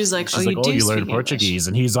 she's like, "Oh, you do you speak learned Portuguese," English.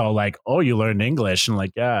 and he's all like, "Oh, you learned English," and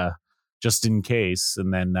like, yeah, just in case.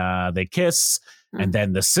 And then they kiss, and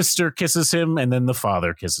then the sister kisses him, and then the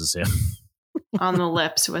father kisses him On the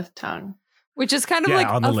lips with tongue. Which is kind of Yeah, like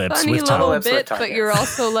on the a lips funny with tongue. little Lips with bit, tongue, but yeah. you're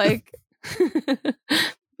also like,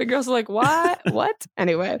 the girl's like, what?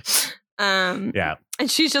 Anyway, Yeah, and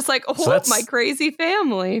she's just like, oh, that's- my crazy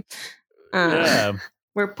family. yeah.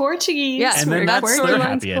 We're Portuguese. Yeah, And then We're that that's their Portuguese.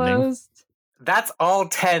 storyline's happy ending. closed. That's all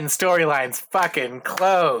 10 storylines fucking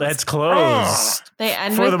closed. That's closed. They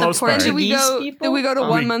end For with the the most part. Portuguese Did we go to people.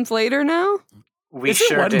 1 month later now? We Is it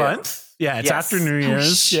sure 1 did. month? Yeah, it's Yes. after New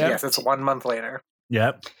Year's. shit. Yep. Yes, it's 1 month later.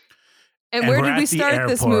 Yep. And And where we're did we at the start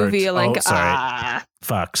this airport. movie? Oh, Like, sorry.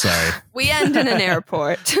 Fuck, sorry. we end in an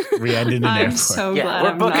airport. We end in an I'm airport. so Yeah, glad we're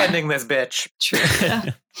I'm not bookending this bitch.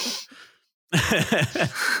 true.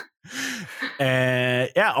 And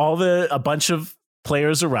yeah, a bunch of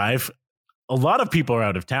players arrive. A lot of people are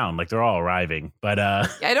out of town, like they're all arriving. But I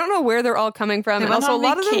don't know where they're all coming from. They And went also, a on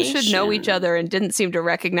lot of them should know vacation. each other and didn't seem to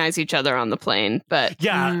recognize each other on the plane. But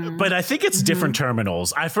yeah, Mm. but I think it's different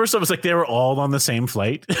terminals. At first I was like they were all on the same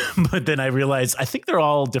flight, but then I realized I think they're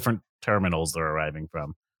all different terminals they're arriving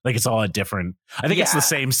from. Like it's all a different. I think it's Yeah. the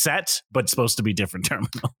same set, but supposed to be different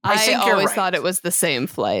terminal. I I, think you're always right. thought it was the same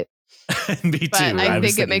flight. Me too. But I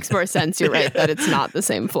was think it makes more sense. You're right that it's not the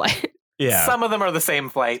same flight. Yeah. Some of them are the same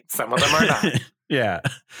flight, some of them are not. Yeah.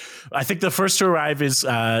 I think the first to arrive is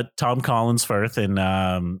Tom Collins Firth and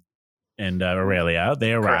Aurelia.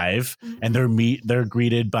 They arrive and they're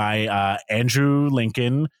greeted by Andrew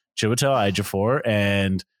Lincoln, Chiwetel Ejiofor,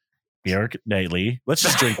 and Bjork Knightley. Let's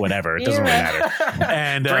just drink whatever. It doesn't really matter.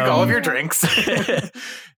 And Drink all of your drinks.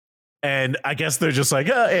 And I guess they're just like,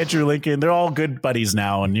 Andrew Lincoln, they're all good buddies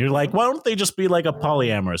now. And you're like, why don't they just be like a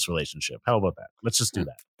polyamorous relationship? How about that? Let's just do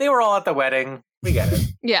that. They were all at the wedding. We get it.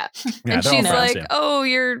 Yeah. Yeah, And they're all she's friends, like, yeah. oh,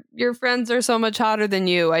 your friends are so much hotter than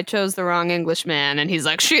you. I chose the wrong Englishman. And he's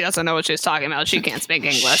like, she doesn't know what she's talking about. She can't speak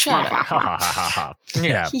English. Shut Ha, ha, ha, ha, ha.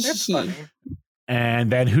 Yeah. It's funny.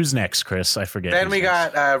 And then who's next, Chris? I forget. Then who's we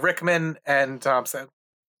next. got Rickman and Thompson.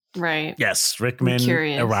 Right. Yes, Rickman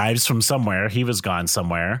curious. arrives from somewhere. He was gone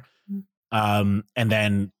somewhere. And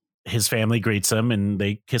then his family greets him and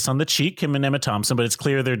they kiss on the cheek, him and Emma Thompson, but it's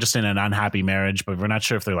clear they're just in an unhappy marriage, but we're not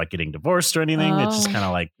sure if they're like getting divorced or anything. It's just Oh. kind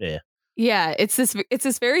of like, eh. Yeah, it's this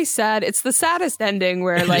very sad. It's the saddest ending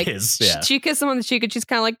where like It is, yeah. she kisses him on the cheek and she's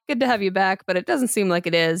kind of like, good to have you back, but it doesn't seem like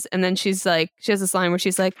it is. And then she's like, she has this line where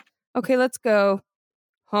she's like, okay, let's go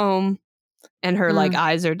home. And her like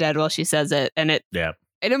eyes are dead while she says it. And it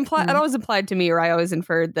always implied to me, or I always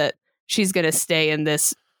inferred that she's going to stay in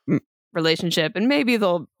this relationship and maybe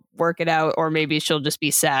they'll work it out, or maybe she'll just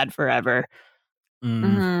be sad forever. Mm,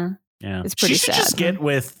 Mm-hmm. yeah. It's pretty she should sad. just get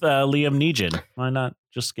with Liam Neeson. Why not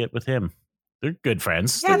just get with him? They're good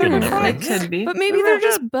friends. Yeah, they're good they're enough good friends. friends. Could be. But maybe they're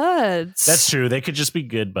just buds. That's true. They could just be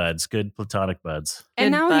good buds, good platonic buds.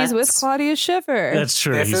 And Good now he's with butts. Claudia Schiffer. That's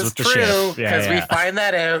true. This He's is with the true chef. because Yeah, we yeah. find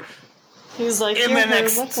that out He's like, In you're the her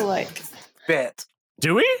next- lookalike. bit.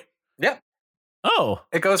 Do we? Yep. Oh,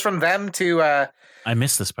 It goes from them to I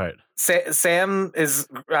missed this part. Sam is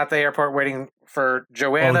at the airport waiting for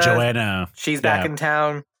Joanna. Oh, Joanna. She's back Yeah. in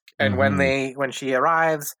town, and Mhm. when she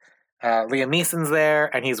arrives, Liam Neeson's there,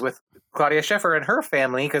 and he's with Claudia Schiffer and her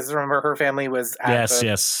family, because remember her family was at the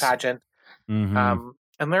Yes. pageant. Mhm.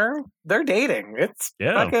 And they're dating. It's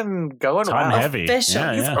Yeah. fucking going It's hot and well. heavy. Official.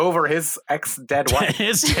 Yeah, He's yeah. over his ex dead wife.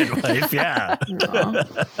 His dead wife, yeah. Aw.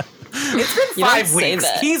 It's been You don't 5 say weeks.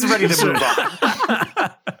 that. He's ready to move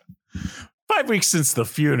on. 5 weeks since the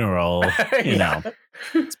funeral, you know.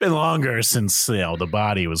 It's been longer since, the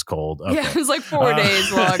body was cold. Okay. Yeah, it was like 4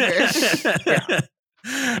 days longer.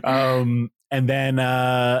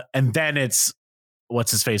 And then it's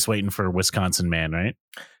what's his face waiting for Wisconsin Man, right?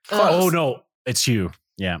 Close. Oh no, it's you.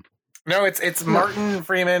 Yeah. No, it's Martin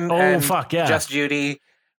Freeman Oh and fuck yeah. Just Judy.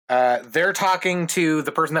 They're talking to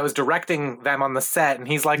the person that was directing them on the set, and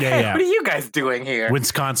he's like, Yeah, "Hey, yeah. what are you guys doing here?"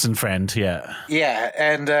 Wisconsin friend. Yeah. Yeah,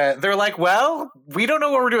 and they're like, "Well, we don't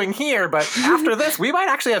know what we're doing here, but after this, we might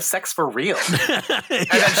actually have sex for real." And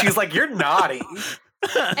then she's like, "You're naughty."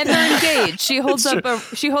 And they're engaged. She holds It's up true. up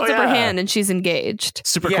Oh, her yeah. hand and she's engaged.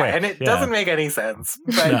 Super Yeah, quick. and it Yeah. doesn't make any sense,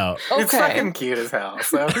 but No. it's Okay. fucking cute as hell.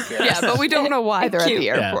 So who cares? Yeah, but we don't know why they're at the Cute.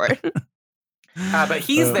 Yeah. airport. But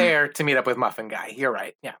he's there to meet up with Muffin Guy. You're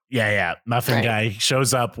right. Yeah. Yeah. Muffin Right. guy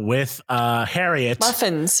shows up with Harriet.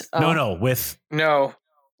 Muffins. No, with No,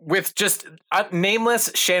 with just a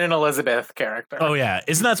nameless Shannon Elizabeth character. Oh yeah,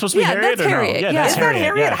 isn't that supposed to be Yeah, Harriet? that's or no? Harriet. Yeah, Yeah. that's Is that Harriet.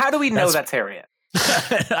 Harriet? Yeah. How do we know That's- that's Harriet?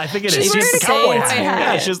 I think it is. She's She has wearing the a cowboy cowboy hat. hat.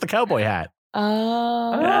 Yeah, she has the cowboy hat.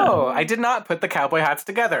 Oh, I did not put the cowboy hats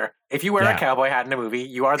together. If you wear Yeah. a cowboy hat in a movie,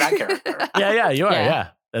 you are that character. Yeah, you are. Yeah.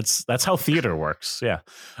 Yeah, that's how theater works. Yeah.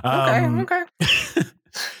 Okay.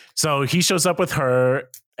 So he shows up with her,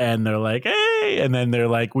 and they're like, "Hey!" And then they're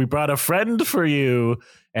like, "We brought a friend for you."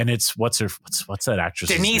 And it's what's that actress?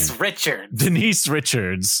 Denise Richards, Denise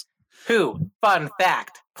Richards. who, fun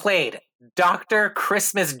fact, played Dr.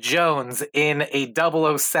 Christmas Jones in a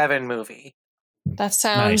 007 movie. That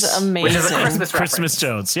sounds Nice. amazing. Which is a Christmas Christmas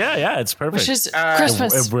Jones. Yeah, it's perfect. Which is Uh,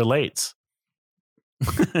 Christmas. It relates.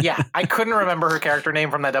 Yeah, I couldn't remember her character name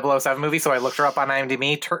from that 007 movie, so I looked her up on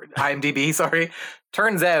IMDb. Sorry.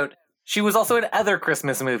 Turns out she was also in other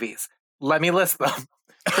Christmas movies. Let me list them: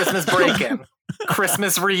 Christmas Break-In,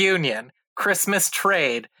 Christmas Reunion, Christmas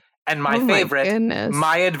Trade, and my Oh favorite, goodness.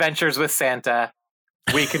 My Adventures with Santa.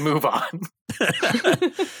 We can move on.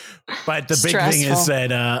 But the big thing is Stressful.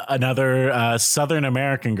 that another Southern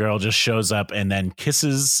American girl just shows up and then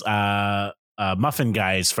kisses Muffin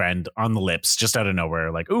Guy's friend on the lips just out of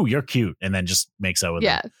nowhere. Like, "Ooh, you're cute," and then just makes out with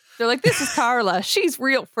Yeah. They're like, this is Carla. She's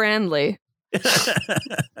real friendly. him.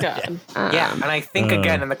 God. Yeah, and I think Uh.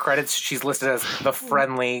 again in the credits she's listed as the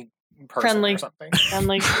friendly person Friendly. or something. I'm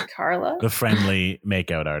like Carla. The friendly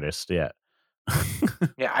makeout artist. Yeah.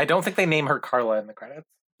 Yeah, I don't think they name her Carla in the credits.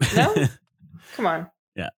 No? Come on.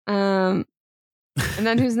 And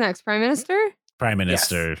then who's next? Prime Minister? Prime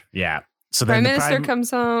Minister. Yeah. So Prime then the Minister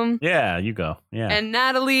comes home. Yeah, you go. Yeah. And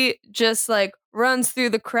Natalie just like runs through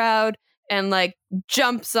the crowd and like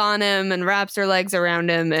jumps on him and wraps her legs around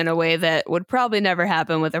him in a way that would probably never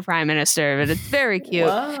happen with a prime minister, but it's very cute.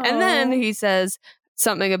 And then he says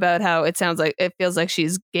something about how it feels like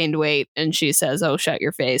she's gained weight, and she says, "Oh, shut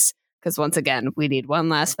your face." Because once again, we need one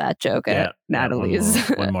last fat joke Yeah, at Natalie's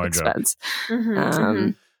one more joke. expense.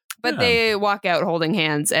 Mhm. But Yeah. they walk out holding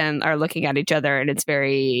hands and are looking at each other, and it's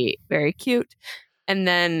very, very cute. And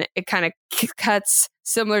then it kind of cuts,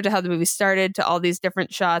 similar to how the movie started, to all these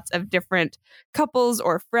different shots of different couples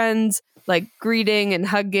or friends, like greeting and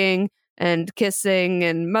hugging and kissing,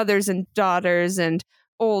 and mothers and daughters and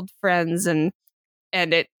old friends, and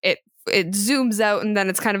it zooms out, and then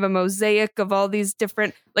it's kind of a mosaic of all these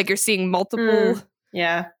different, like you're seeing multiple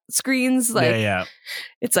Yeah. screens, like yeah.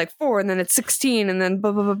 it's like 4 and then it's 16 and then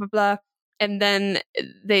blah blah blah blah blah, and then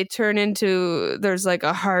they turn into, there's like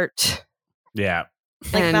a heart, Yeah.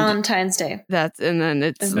 Like and Valentine's Day. and then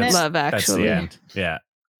it's Isn't it? Love That's Actually. the end. Yeah.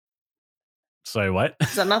 Sorry, what?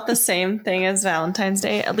 Is that not the same thing as Valentine's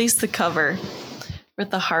Day? At least the cover with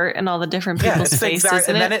the heart and all the different Yeah, people's it's faces exact,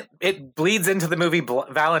 in and it. then it bleeds into the movie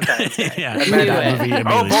Valentine's Day. Yeah. And Knew then, it. movie oh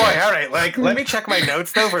immediately boy! starts. All right, like let me check my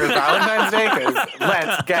notes though for Valentine's Day because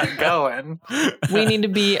let's get going. We need to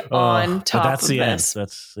be Oh, on but top that's of the this. end.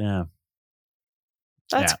 That's yeah.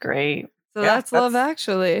 That's Yeah. great. So Yeah, that's Love that's-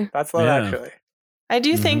 Actually. That's Love Yeah. Actually. I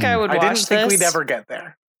do think I Mhm. would I watch didn't think this, we'd ever get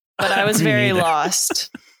there. but I was Me very neither. lost.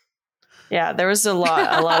 Yeah, there was a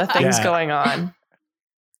lot of things Yeah. going on.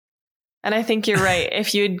 And I think you're right.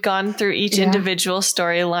 If you'd gone through each Yeah. individual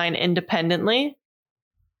storyline independently,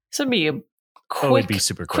 this would be a Oh, it'd be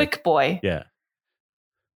super quick. quick boy. Yeah.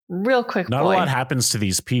 Real quick Not boy. a lot happens to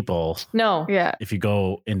these people No, Yeah. if you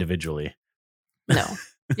go individually. no.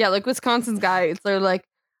 Yeah, like Wisconsin's guy, they're like,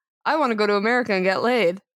 I want to go to America and get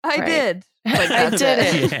laid. I Right. did. Like, I that's did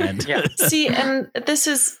it. it. The end. Yeah. See, and this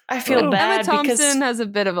is, I feel Oh. bad Emma because Thompson has a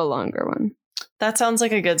bit of a longer one. that sounds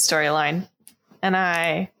like a good storyline. And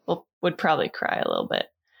I would probably cry a little bit.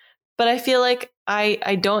 But I feel like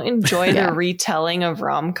I don't enjoy Yeah. the retelling of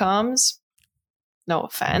rom-coms. No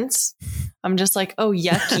offense. I'm just like, oh,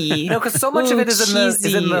 yucky. No, because so much of Ooh, it is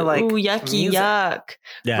in the like ooh, yucky, music. yuck.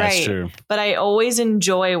 Yeah, Right. it's true. But I always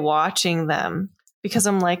enjoy watching them because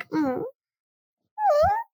I'm like,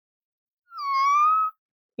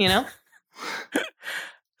 you know?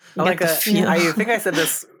 I like Get the that. feel. I think I said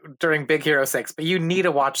this during Big Hero 6, but you need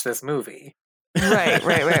to watch this movie.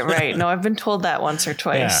 Right. No, I've been told that once or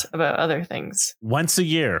twice about other things. Once a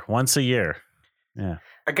year. Yeah.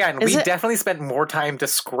 Again, Is we it- definitely spent more time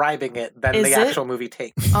describing it than Is the it? actual movie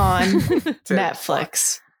takes. On to-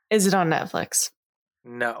 Netflix. Is it on Netflix?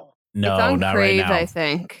 No. No, it's on not Crave, right now. I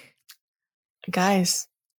think. Guys,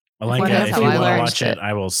 Alenka, That's if how you I want to learned watch it,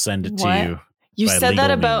 I will send it to What? you. you By said that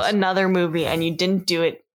legal about means. another movie and you didn't do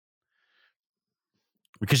it.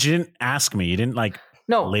 Because you didn't ask me. You didn't like,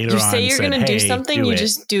 No, Later you say on you're said, going to do "Hey, something, do you it."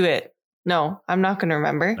 just do it. No, I'm not going to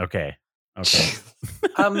remember. okay.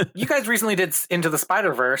 You guys recently did Into the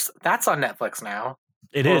Spider-Verse. That's on Netflix now.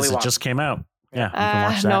 It Totally is. It watch. just came out. Yeah, you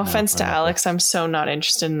can watch that no now offense to on Netflix. Alex, I'm so not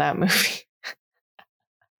interested in that movie.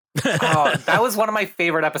 Oh, that was one of my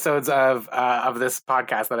favorite episodes of this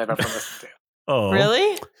podcast that I've ever listened to. Oh,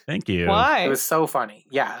 Really? Thank you. Why? It was so funny.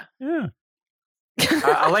 Yeah, Yeah.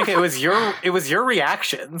 Alenka, it was your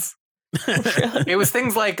reactions. Really? It was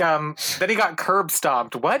things like that he got curb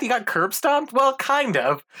stomped. What? He got curb stomped? Well, kind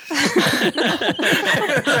of.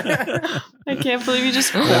 I can't believe you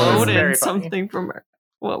just That was very quoted funny. something from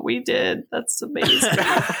what we did. That's amazing.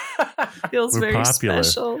 Feels We're very popular.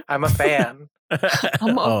 special. I'm a fan.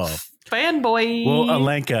 I'm a Oh. fanboy. Well,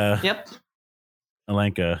 Alenka. Yep.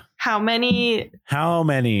 Alenka. How many How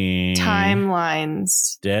many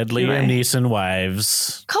timelines? deadly do I- Neeson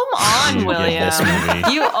wives? Come on, You give this William.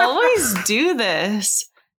 movie. You always do this.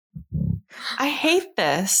 I hate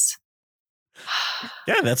this.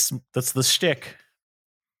 Yeah, that's the shtick.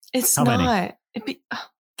 It's How many? not.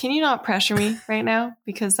 Can you not pressure me right now?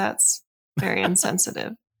 Because that's very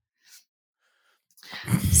insensitive.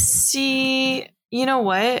 See, you know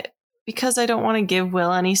what? Because I don't want to give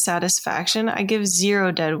Will any satisfaction, I give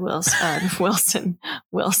 0 dead Wilson, Liam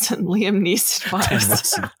Neeson Ted wives.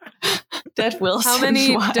 Wilson. Dead Wilson. How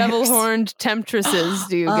many wives. devil horned temptresses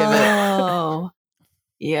do you give it? Oh,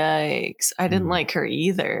 yikes. I didn't like her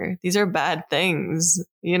either. These are bad things.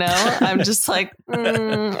 You know, I'm just like, I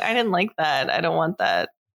didn't like that. I don't want that.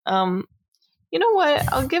 You know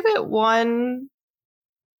what? I'll give it one.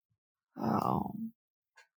 Oh,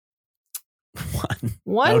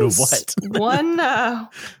 One. Out of what?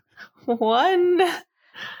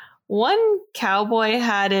 one cowboy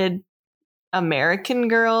hatted American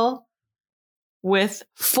girl with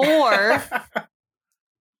 4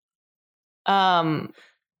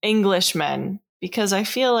 Englishmen, because I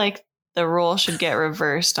feel like the role should get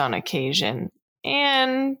reversed on occasion.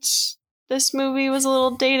 And this movie was a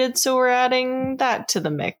little dated, so we're adding that to the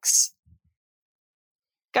mix.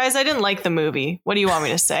 Guys, I didn't like the movie. What do you want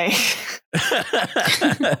me to say?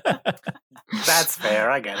 That's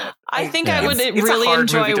fair. I get it. I think Yeah. I would It's a really hard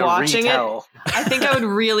enjoy movie to watching it. retell. I think I would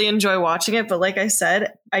really enjoy watching it, but like I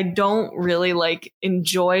said, I don't really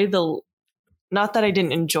enjoy not that I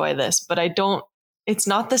didn't enjoy this, but it's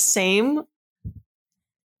not the same.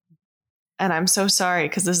 And I'm so sorry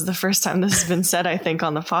because this is the first time this has been said, I think,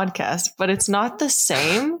 on the podcast, but it's not the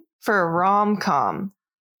same for a rom-com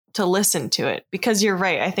to listen to it, because you're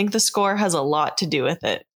right. I think the score has a lot to do with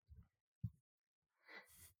it.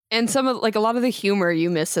 And some of a lot of the humor you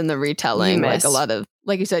miss in the retelling, miss. like a lot of,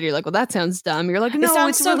 like you said, you're like, well, that sounds dumb. You're like, no,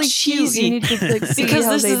 sounds it's so really cheesy. cute. You need to see Because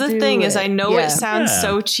how this they is the do thing is it. I know Yeah. it sounds Yeah.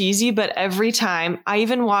 so cheesy, but every time I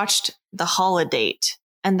even watched The Holiday,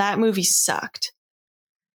 and that movie sucked.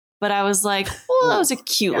 But I was like, well, that was a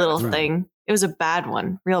cute little thing. It was a bad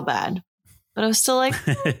one, real bad. But I was still like,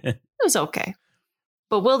 it was okay.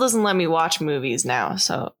 But Will doesn't let me watch movies now,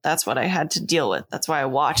 so that's what I had to deal with. That's why I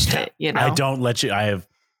watched it, you know. I don't let you. I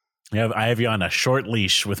have you on a short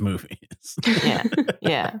leash with movies. Yeah.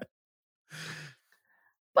 Yeah.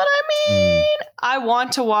 But I mean, I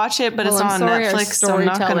want to watch it, but Well, it's I'm on sorry, our Netflix, so I'm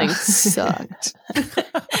not storytelling gonna. sucked.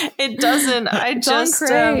 It doesn't. I It's on just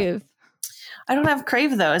Crave. I don't have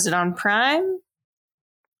Crave though. Is it on Prime?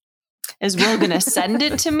 Is Will gonna send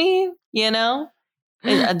it to me? You know,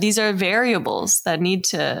 these are variables that need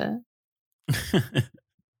to.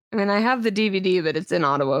 I mean, I have the DVD, but it's in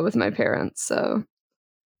Ottawa with my parents, so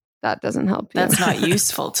that doesn't help you. That's not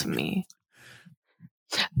useful to me.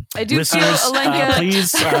 I do feel Listeners, Alenka.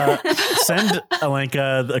 please send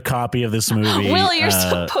Alenka a copy of this movie. Will, you're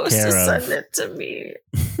supposed to care of. send it to me.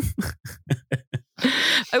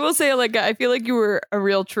 I will say, Alenka, I feel like you were a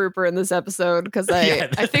real trooper in this episode because Yeah.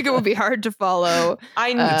 I think it would be hard to follow.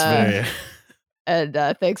 I Very- And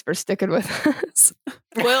thanks for sticking with us.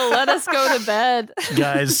 Will, let us go to bed.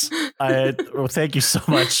 guys, thank you so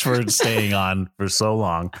much for staying on for so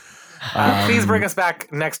long. Please bring us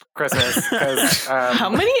back next Christmas. 'Cause, How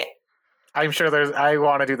many? I'm sure I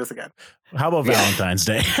want to do this again. How about Valentine's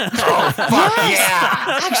Day? Oh, fuck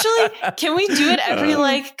yeah. Actually, can we do it every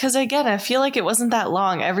because again, I feel like it wasn't that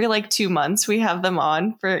long. Every 2 months we have them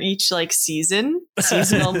on for each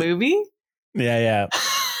seasonal movie. Yeah.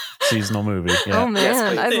 Seasonal movie. Yeah. Oh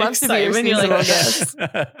man, I'd love to be your Excitement, you're seasonal like, guest.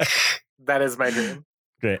 That is my dream.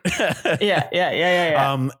 Great.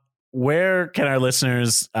 Yeah. Where can our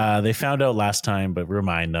listeners? They found out last time, but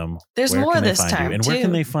remind them. There's where more can they this find you? time, and where can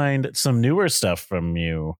too. they find some newer stuff from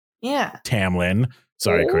you, Yeah. Tamlin?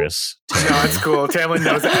 Sorry, Oh. Chris. No, it's cool. Tamlin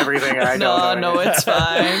knows everything. I don't know. No, it's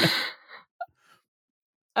fine.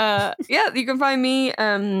 Yeah, you can find me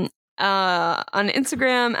On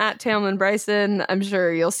Instagram at Tamlin Bryson. I'm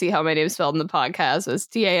sure you'll see how my name's spelled in the podcast. It's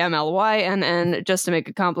TAMLYNN, just to make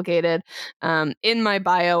it complicated. In my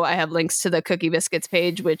bio, I have links to the Cookie Biscuits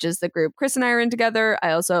page, which is the group Chris and I are in together.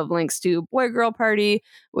 I also have links to Boy Girl Party,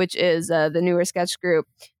 which is the newer sketch group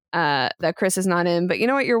that Chris is not in. But you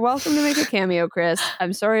know what? You're welcome to make a cameo, Chris.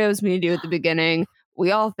 I'm sorry I was mean to you at the beginning.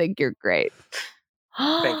 We all think you're great.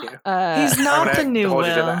 Thank you. He's not the new hold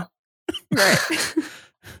you to Will. that. Right.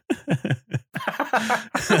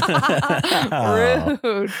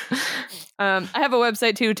 Rude. I have a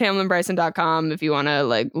website too, tamlinbryson.com. If you want to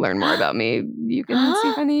like learn more about me, you can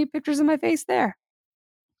see any pictures of my face there.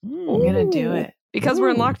 I'm gonna do it. Because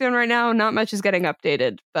we're in lockdown right now, not much is getting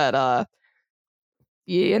updated. But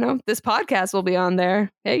you know, this podcast will be on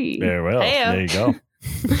there. Hey. Very well. Hey-o. There you go.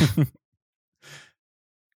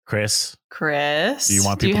 Chris, do you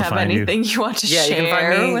want people to have find anything you want to Yeah, you share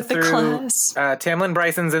can find me with the through class? Tamlin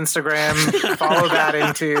Bryson's Instagram. Follow that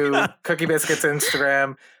into Cookie Biscuits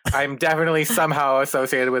Instagram. I'm definitely somehow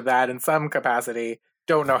associated with that in some capacity.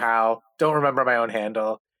 Don't know how. Don't remember my own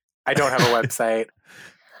handle. I don't have a website.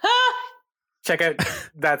 Check out.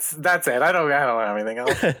 That's it. I don't have anything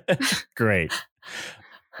else. Great.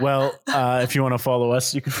 Well, if you want to follow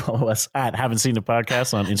us, you can follow us at Haven't Seen the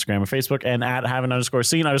Podcast on Instagram and Facebook, and at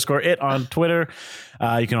haven't_seen_it on Twitter.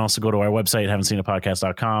 You can also go to our website,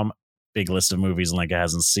 haven'tseenapodcast.com. Big list of movies Lenka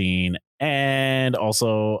hasn't seen, and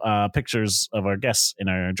also pictures of our guests and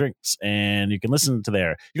our drinks, and you can listen to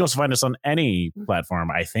there. You can also find us on any platform,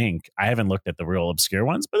 I think. I haven't looked at the real obscure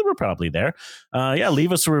ones, but we're probably there. Yeah,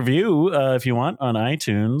 leave us a review if you want on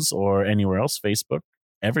iTunes or anywhere else, Facebook,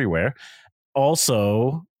 everywhere.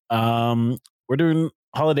 Also, we're doing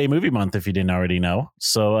holiday movie month if you didn't already know.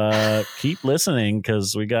 So keep listening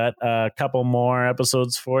because we got a couple more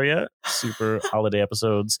episodes for you. Super holiday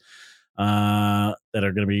episodes that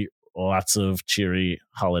are going to be lots of cheery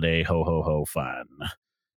holiday ho ho ho fun.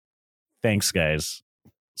 Thanks, guys,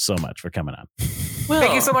 so much for coming on. Will.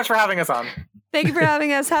 Thank you so much for having us on. Thank you for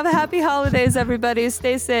having us. Have a happy holidays, everybody.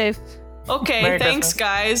 Stay safe. Okay, Merry thanks, Christmas.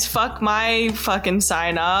 guys. Fuck my fucking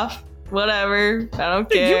sign off. Whatever. I don't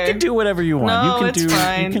care. You can do whatever you want. No, you can it's do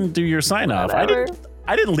fine. You can do your sign off. Whatever.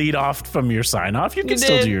 I didn't lead off from your sign off. You can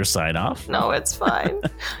still did. do your sign off. No, it's fine.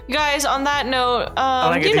 Guys, on that note,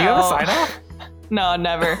 Like, you do you have a know. sign off? No,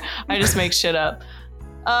 never. I just make shit up.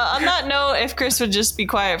 On that note, if Chris would just be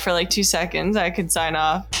quiet for like 2 seconds, I could sign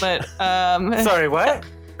off. But Sorry, what?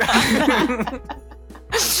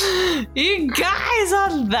 you guys,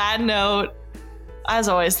 on that note, as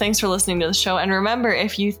always, thanks for listening to the show. And remember,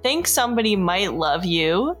 if you think somebody might love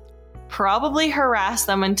you, probably harass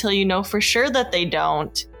them until you know for sure that they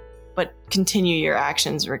don't, but continue your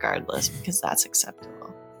actions regardless, because that's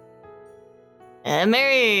acceptable. And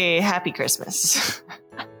Merry Happy Christmas.